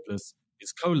behavioral surplus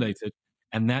is collated,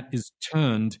 and that is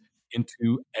turned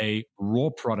into a raw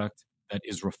product that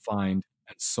is refined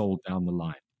and sold down the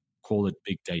line. Call it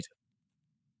big data,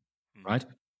 right?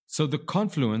 So the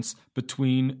confluence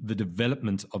between the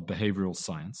development of behavioral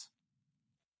science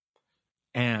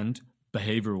and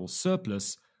behavioral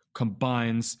surplus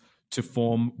combines to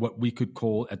form what we could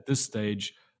call at this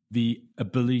stage the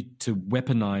ability to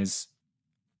weaponize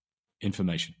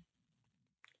information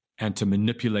and to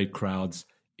manipulate crowds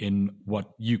in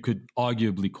what you could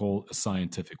arguably call a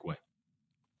scientific way.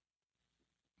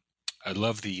 I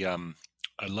love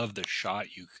the shot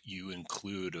you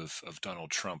include of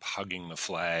Donald Trump hugging the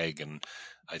flag, and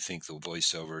I think the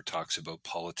voiceover talks about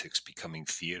politics becoming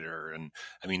theater. And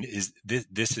I mean, is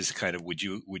this is kind of, would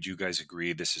you guys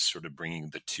agree this is sort of bringing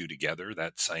the two together,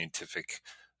 that scientific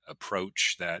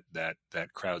approach that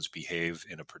crowds behave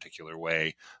in a particular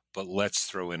way, but let's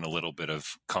throw in a little bit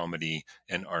of comedy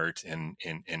and art and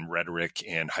rhetoric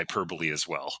and hyperbole as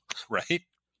well, right?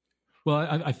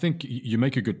 Well, I think you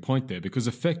make a good point there, because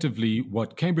effectively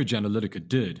what Cambridge Analytica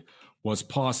did was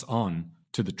pass on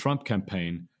to the Trump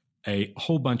campaign a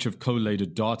whole bunch of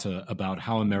collated data about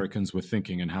how Americans were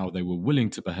thinking and how they were willing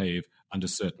to behave under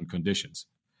certain conditions.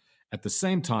 At the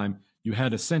same time, you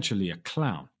had essentially a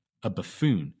clown, a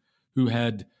buffoon, who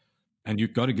had, and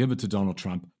you've got to give it to Donald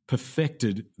Trump,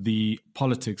 perfected the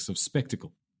politics of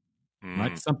spectacle.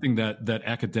 Right? Something that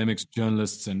academics,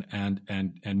 journalists,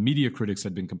 and media critics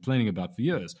had been complaining about for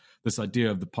years, this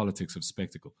idea of the politics of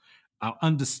spectacle. Our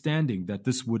understanding that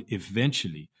this would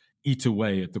eventually eat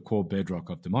away at the core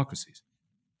bedrock of democracies.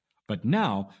 But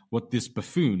now, what this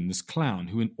buffoon, this clown,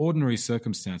 who in ordinary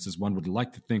circumstances one would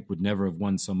like to think would never have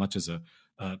won so much as a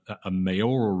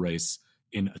mayoral race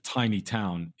in a tiny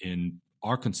town in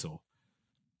Arkansas,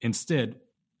 instead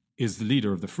is the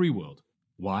leader of the free world.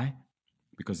 Why?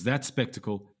 Because that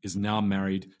spectacle is now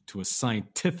married to a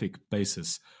scientific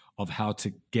basis of how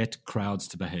to get crowds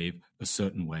to behave a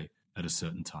certain way at a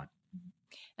certain time.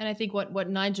 And I think what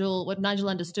Nigel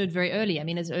understood very early, I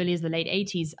mean, as early as the late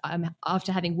 80s,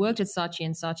 after having worked at Saatchi &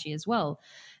 Saatchi as well,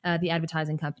 the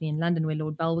advertising company in London where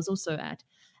Lord Bell was also at,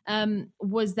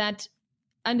 was that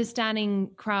understanding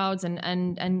crowds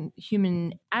and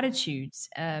human attitudes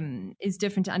is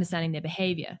different to understanding their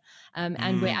behavior.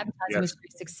 And where advertising was very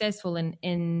successful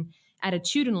in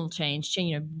attitudinal change,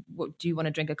 you know, what, do you want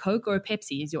to drink a Coke or a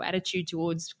Pepsi? Is your attitude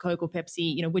towards Coke or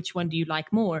Pepsi, you know, which one do you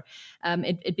like more?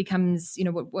 It becomes, you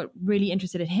know, what really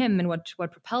interested him and what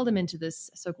propelled him into this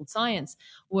so-called science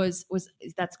was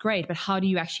that's great, but how do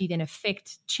you actually then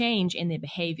affect change in their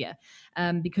behavior?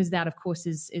 Because that, of course,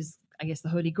 is I guess, the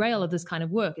holy grail of this kind of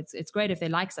work. It's great if they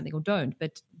like something or don't,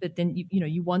 but then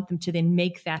you want them to then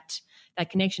make that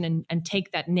connection and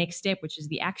take that next step, which is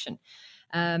the action.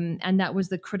 And that was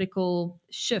the critical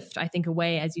shift, I think,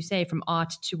 away, as you say, from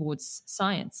art towards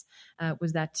science,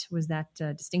 was that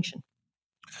distinction.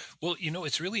 Well,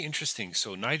 it's really interesting.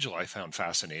 So Nigel, I found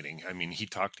fascinating. I mean,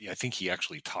 I think he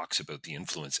actually talks about the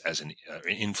influence as an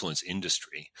influence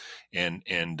industry, and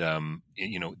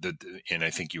I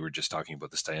think you were just talking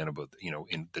about this, Diana, about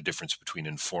in the difference between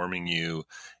informing you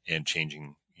and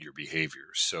changing your behavior.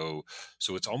 So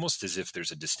it's almost as if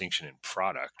there's a distinction in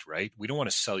product, right? We don't want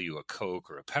to sell you a Coke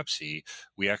or a Pepsi.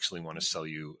 We actually want to sell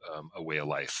you a way of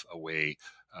life, I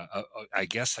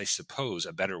suppose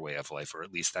a better way of life, or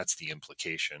at least that's the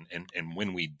implication. And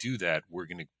when we do that, we're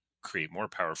going to create more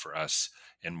power for us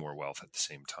and more wealth at the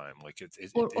same time. Like,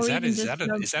 is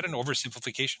that an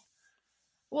oversimplification?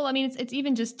 Well, I mean, it's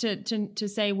even just to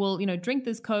say, well, drink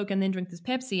this Coke and then drink this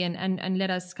Pepsi, and let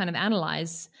us kind of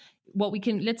analyze what we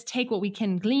can. Let's take what we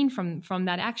can glean from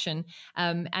that action,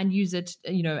 and use it,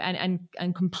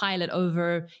 and compile it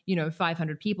over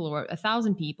 500 people or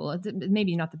 1,000 people. It's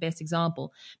maybe not the best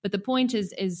example, but the point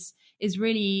is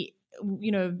really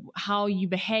how you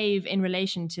behave in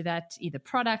relation to that either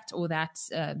product or that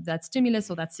stimulus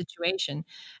or that situation,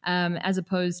 as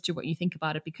opposed to what you think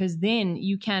about it, because then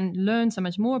you can learn so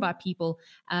much more about people,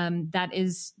 that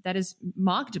is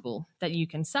marketable, that you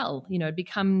can sell. It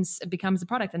becomes a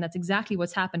product, and that's exactly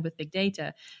what's happened with big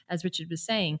data, as Richard was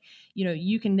saying.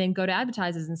 You can then go to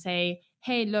advertisers and say,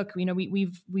 hey, look,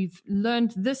 we've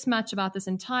learned this much about this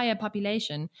entire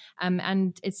population,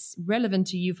 and it's relevant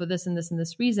to you for this and this and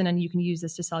this reason, and you can use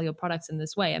this to sell your products in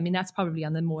this way. I mean, that's probably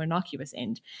on the more innocuous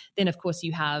end. Then, of course,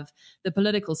 you have the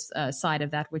political side of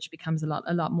that, which becomes a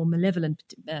lot more malevolent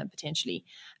potentially.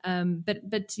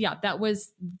 But yeah, that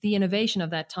was the innovation of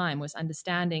that time, was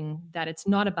understanding that it's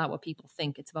not about what people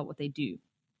think; it's about what they do.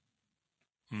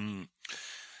 Mm.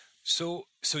 So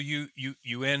you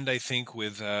end, I think,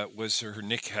 with was her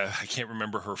Nick? I can't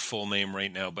remember her full name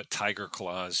right now, but Tiger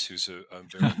Claus, who's a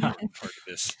very important part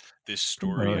of this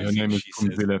story. Her name is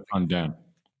Villa van Dam.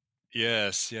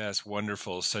 Yes,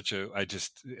 wonderful. A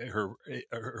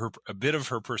bit of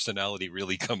her personality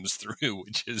really comes through,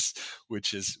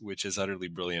 which is utterly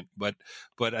brilliant. But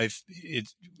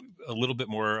it's a little bit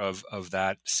more of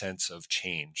that sense of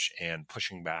change and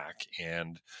pushing back,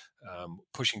 and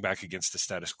pushing back against the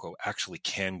status quo actually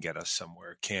can get us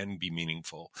somewhere, can be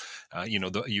meaningful.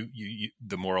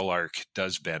 The moral arc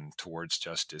does bend towards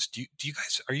justice.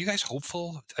 Are you guys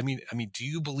hopeful? I mean, do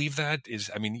you believe that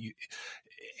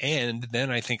and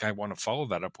then I think I want to follow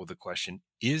that up with a question.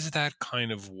 Is that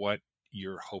kind of what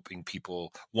you're hoping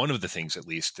people, one of the things, at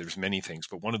least, there's many things,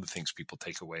 but one of the things people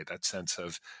take away, that sense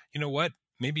of, what,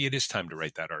 maybe it is time to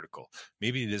write that article.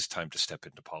 Maybe it is time to step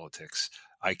into politics.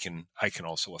 I can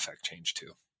also affect change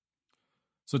too.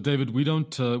 So, David, we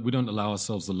don't allow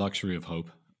ourselves the luxury of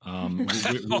hope. We're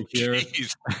here.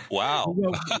 Wow.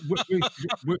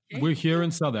 We're here in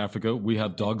South Africa. We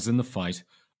have dogs in the fight.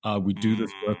 We do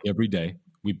this work every day.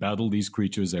 We battle these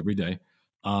creatures every day.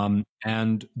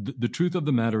 And the truth of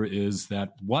the matter is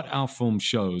that what our film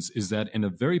shows is that in a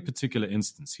very particular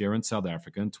instance here in South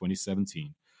Africa in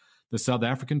 2017, the South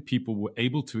African people were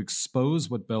able to expose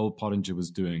what Bell Pottinger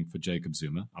was doing for Jacob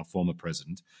Zuma, our former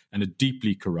president, and a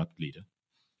deeply corrupt leader.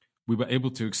 We were able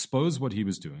to expose what he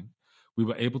was doing. We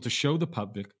were able to show the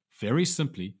public very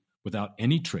simply, without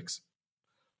any tricks,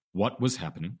 what was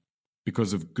happening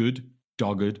because of good,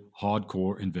 dogged,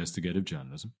 hardcore investigative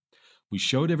journalism. We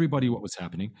showed everybody what was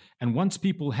happening. And once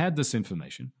people had this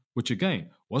information, which again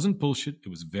wasn't bullshit, it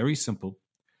was very simple,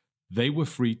 they were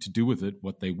free to do with it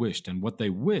what they wished. And what they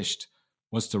wished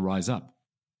was to rise up,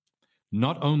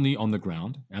 not only on the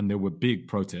ground, and there were big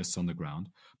protests on the ground,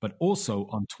 but also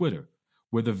on Twitter,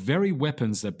 where the very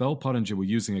weapons that Bell Pottinger were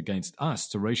using against us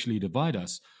to racially divide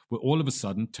us were all of a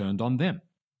sudden turned on them.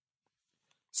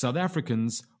 South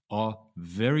Africans are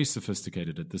very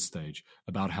sophisticated at this stage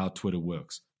about how Twitter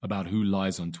works, about who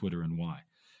lies on Twitter and why.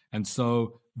 And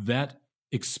so that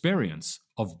experience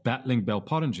of battling Bell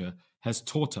Pottinger has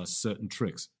taught us certain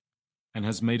tricks and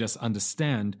has made us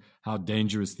understand how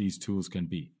dangerous these tools can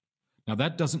be. Now,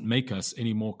 that doesn't make us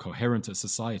any more coherent a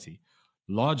society,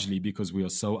 largely because we are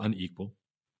so unequal,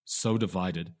 so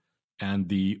divided, and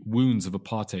the wounds of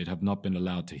apartheid have not been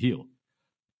allowed to heal.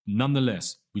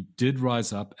 Nonetheless, we did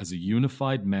rise up as a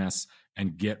unified mass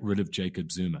and get rid of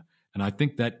Jacob Zuma. And I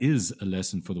think that is a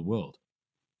lesson for the world.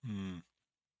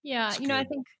 Yeah, I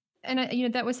think,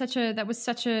 and that was such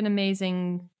an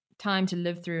amazing time to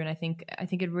live through. And I think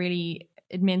it really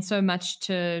it meant so much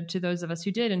to those of us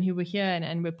who did and who were here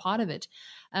and were part of it.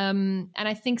 And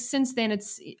I think since then,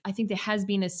 I think there has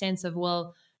been a sense of,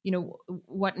 well,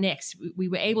 what next? We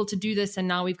were able to do this, and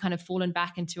now we've kind of fallen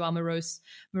back into our morose,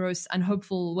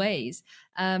 unhopeful ways.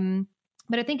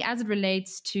 But I think as it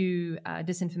relates to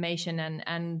disinformation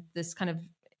and this kind of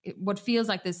what feels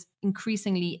like this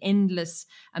increasingly endless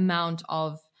amount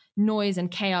of noise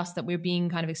and chaos that we're being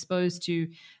kind of exposed to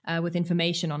with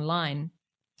information online,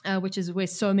 which is where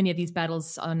so many of these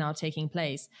battles are now taking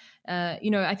place.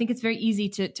 I think it's very easy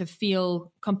to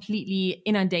feel completely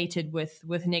inundated with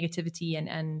negativity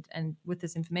and with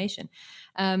this information.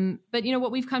 But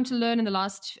what we've come to learn in the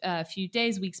last few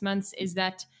days, weeks, months is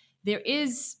that there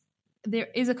is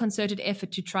a concerted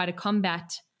effort to try to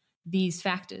combat these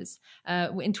factors.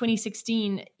 In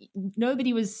 2016,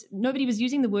 nobody was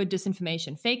using the word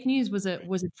disinformation. Fake news was a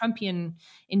Trumpian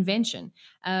invention.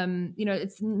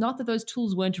 It's not that those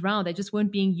tools weren't around; they just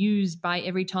weren't being used by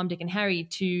every Tom, Dick, and Harry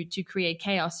to create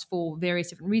chaos for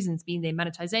various different reasons, being their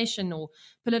monetization or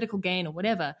political gain or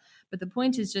whatever. But the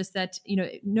point is just that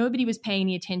nobody was paying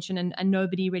any attention and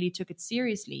nobody really took it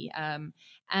seriously.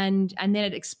 And then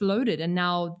it exploded, and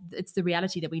now it's the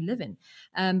reality that we live in.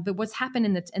 But what's happened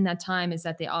in that time is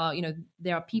that there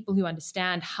are people who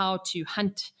understand how to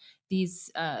hunt these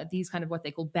kind of what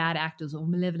they call bad actors or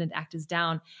malevolent actors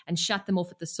down and shut them off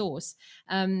at the source.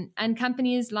 And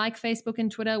companies like Facebook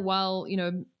and Twitter, while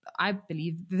I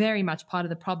believe very much part of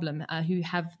the problem, who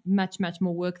have much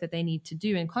more work that they need to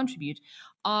do and contribute,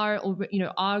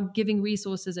 are giving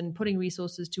resources and putting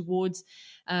resources towards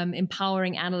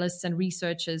empowering analysts and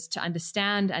researchers to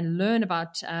understand and learn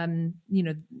about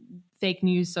fake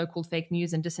news, so-called fake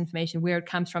news and disinformation, where it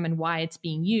comes from and why it's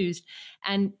being used,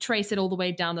 and trace it all the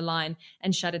way down the line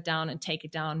and shut it down and take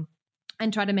it down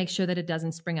and try to make sure that it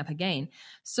doesn't spring up again.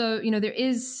 So,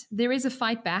 there is a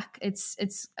fight back. It's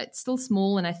still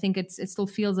small, and I think it still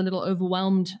feels a little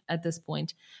overwhelmed at this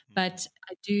point. But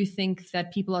I do think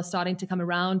that people are starting to come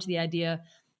around to the idea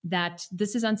that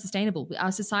this is unsustainable.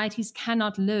 Our societies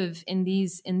cannot live in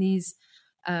these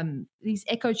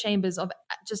echo chambers of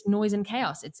just noise and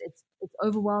chaos. It's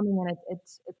overwhelming, and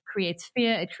it creates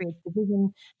fear, it creates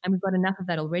division, and we've got enough of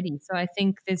that already. So I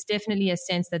think there's definitely a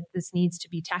sense that this needs to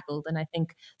be tackled, and I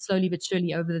think slowly but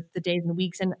surely over the days and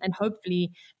weeks, and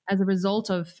hopefully as a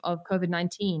result of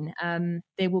COVID-19,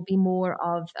 there will be more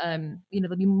of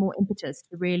there'll be more impetus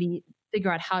to really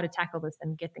figure out how to tackle this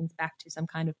and get things back to some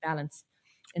kind of balance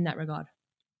in that regard.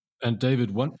 And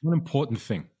David, one important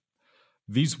thing.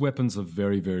 These weapons are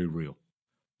very, very real.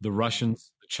 The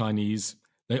Russians, the Chinese,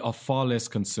 they are far less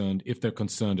concerned, if they're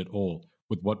concerned at all,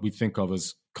 with what we think of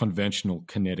as conventional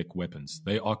kinetic weapons.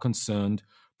 They are concerned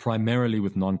primarily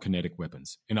with non-kinetic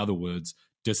weapons. In other words,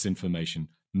 disinformation,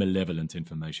 malevolent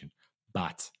information.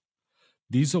 But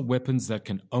these are weapons that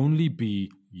can only be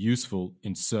useful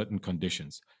in certain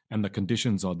conditions. And the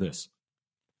conditions are this.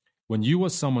 When you are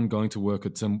someone going to work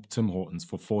at Tim Hortons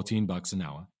for $14 an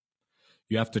hour,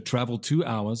 you have to travel 2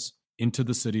 hours into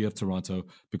the city of Toronto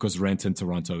because rent in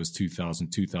Toronto is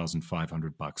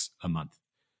 $2,500 a month.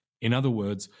 In other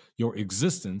words, your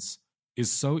existence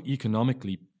is so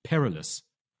economically perilous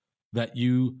that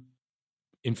you,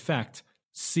 in fact,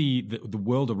 see the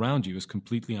world around you as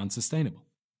completely unsustainable.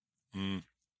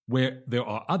 Where there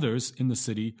are others in the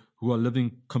city who are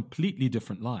living completely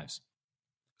different lives.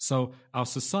 So our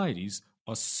societies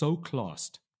are so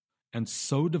classed and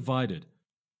so divided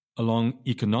along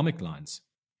economic lines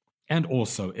and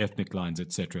also ethnic lines,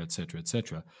 etc.,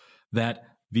 that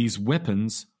these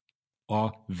weapons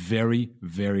are very,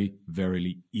 very,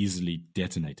 very easily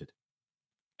detonated.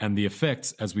 And the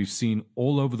effects, as we've seen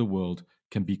all over the world,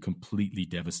 can be completely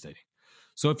devastating.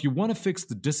 So if you want to fix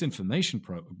the disinformation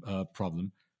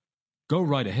problem, go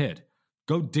right ahead.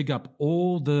 Go dig up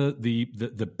all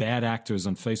the bad actors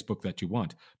on Facebook that you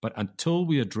want. But until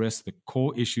we address the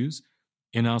core issues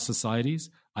in our societies,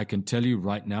 I can tell you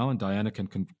right now, and Diana can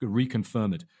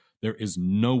reconfirm it, there is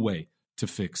no way to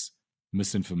fix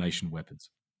misinformation weapons.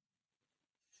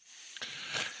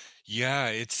 Yeah,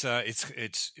 it's. I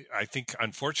think,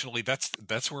 unfortunately,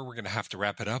 that's where we're going to have to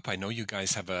wrap it up. I know you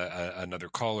guys have another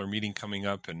call or meeting coming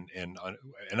up, and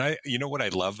I, what I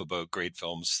love about great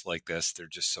films like this, they're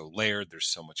just so layered. There's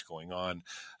so much going on,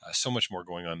 so much more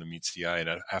going on than meets the eye.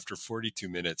 And after 42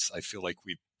 minutes, I feel like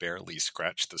we barely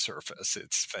scratched the surface.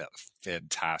 It's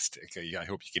fantastic. I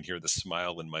hope you can hear the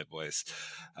smile in my voice,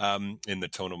 in the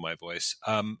tone of my voice.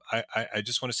 I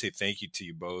just want to say thank you to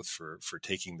you both for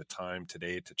taking the time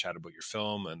today to chat about your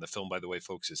film. And the film, by the way,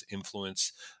 folks, is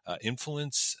Influence,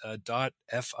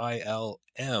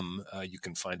 influence.film. You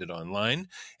can find it online.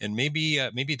 And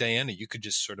maybe Diana, you could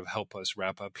just sort of help us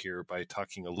wrap up here by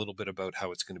talking a little bit about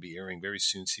how it's going to be airing very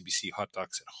soon, CBC Hot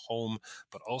Docs at Home,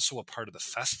 but also a part of the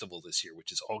festival this year,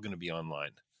 which is all going to be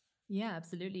online. Yeah,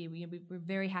 absolutely. We're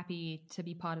very happy to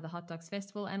be part of the Hot Docs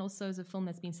Festival, and also as a film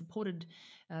that's been supported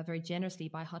very generously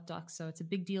by Hot Docs. So it's a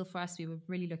big deal for us. We were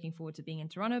really looking forward to being in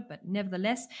Toronto, but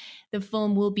nevertheless, the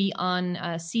film will be on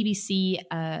CBC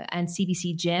and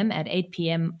CBC Gem at 8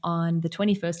 p.m. on the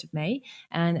 21st of May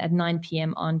and at 9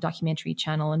 p.m. on Documentary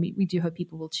Channel. And we do hope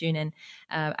people will tune in.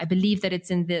 I believe that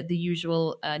it's in the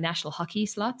usual national hockey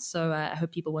slot. So I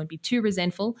hope people won't be too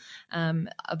resentful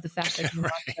of the fact that we're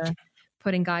not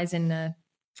putting guys in,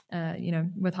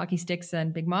 with hockey sticks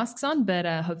and big masks on, but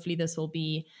hopefully this will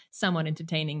be somewhat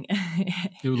entertaining.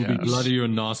 It will be bloodier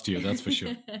and nastier, that's for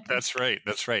sure. That's right.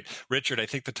 Richard, I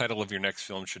think the title of your next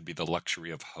film should be The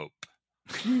Luxury of Hope.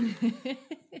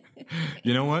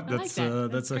 You know what? That's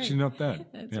actually not bad.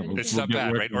 It's not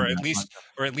bad, right? Or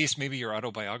at least maybe your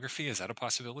autobiography. Is that a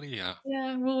possibility? Yeah.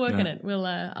 Yeah, we'll work on it.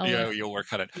 You'll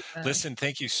work on it. Listen,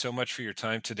 thank you so much for your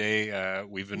time today.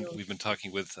 We've been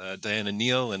talking with Diana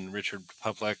Neal and Richard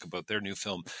Pawlak about their new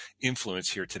film Influence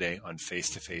here today on Face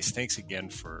to Face. Thanks again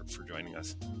for joining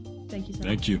us. Thank you so much.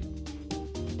 Thank you.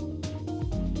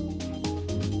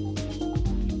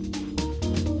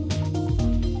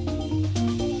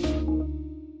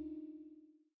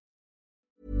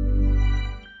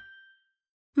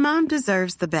 Mom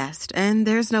deserves the best, and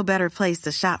there's no better place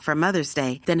to shop for Mother's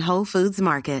Day than Whole Foods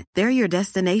Market. They're your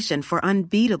destination for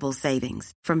unbeatable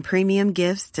savings, from premium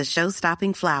gifts to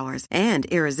show-stopping flowers and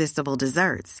irresistible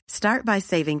desserts. Start by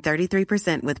saving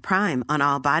 33% with Prime on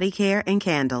all body care and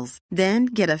candles. Then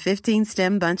get a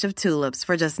 15-stem bunch of tulips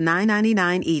for just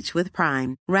 $9.99 each with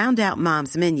Prime. Round out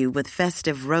Mom's menu with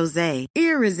festive rosé,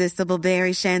 irresistible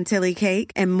berry chantilly cake,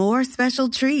 and more special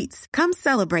treats. Come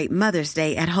celebrate Mother's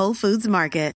Day at Whole Foods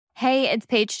Market. Hey, it's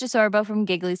Paige DeSorbo from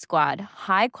Giggly Squad.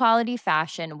 High quality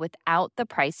fashion without the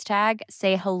price tag.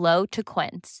 Say hello to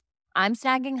Quince. I'm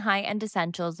snagging high-end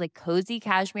essentials like cozy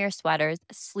cashmere sweaters,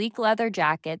 sleek leather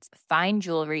jackets, fine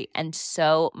jewelry, and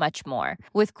so much more.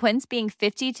 With Quince being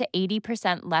 50 to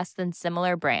 80% less than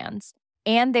similar brands.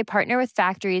 And they partner with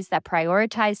factories that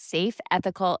prioritize safe,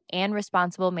 ethical, and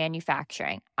responsible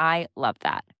manufacturing. I love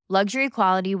that. Luxury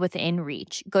quality within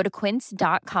reach. Go to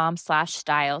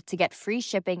quince.com/style to get free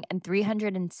shipping and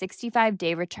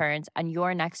 365-day returns on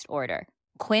your next order.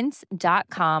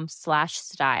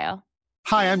 Quince.com/style.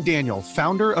 Hi, I'm Daniel,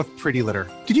 founder of Pretty Litter.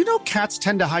 Did you know cats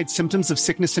tend to hide symptoms of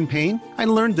sickness and pain? I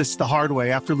learned this the hard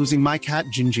way after losing my cat,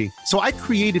 Gingy. So I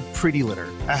created Pretty Litter,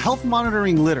 a health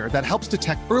monitoring litter that helps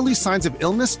detect early signs of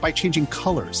illness by changing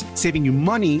colors, saving you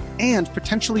money and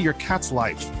potentially your cat's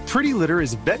life. Pretty Litter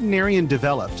is veterinarian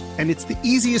developed, and it's the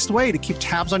easiest way to keep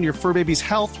tabs on your fur baby's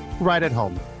health right at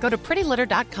home. Go to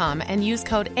prettylitter.com and use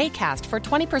code ACAST for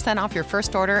 20% off your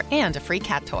first order and a free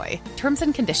cat toy. Terms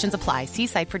and conditions apply. See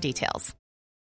site for details.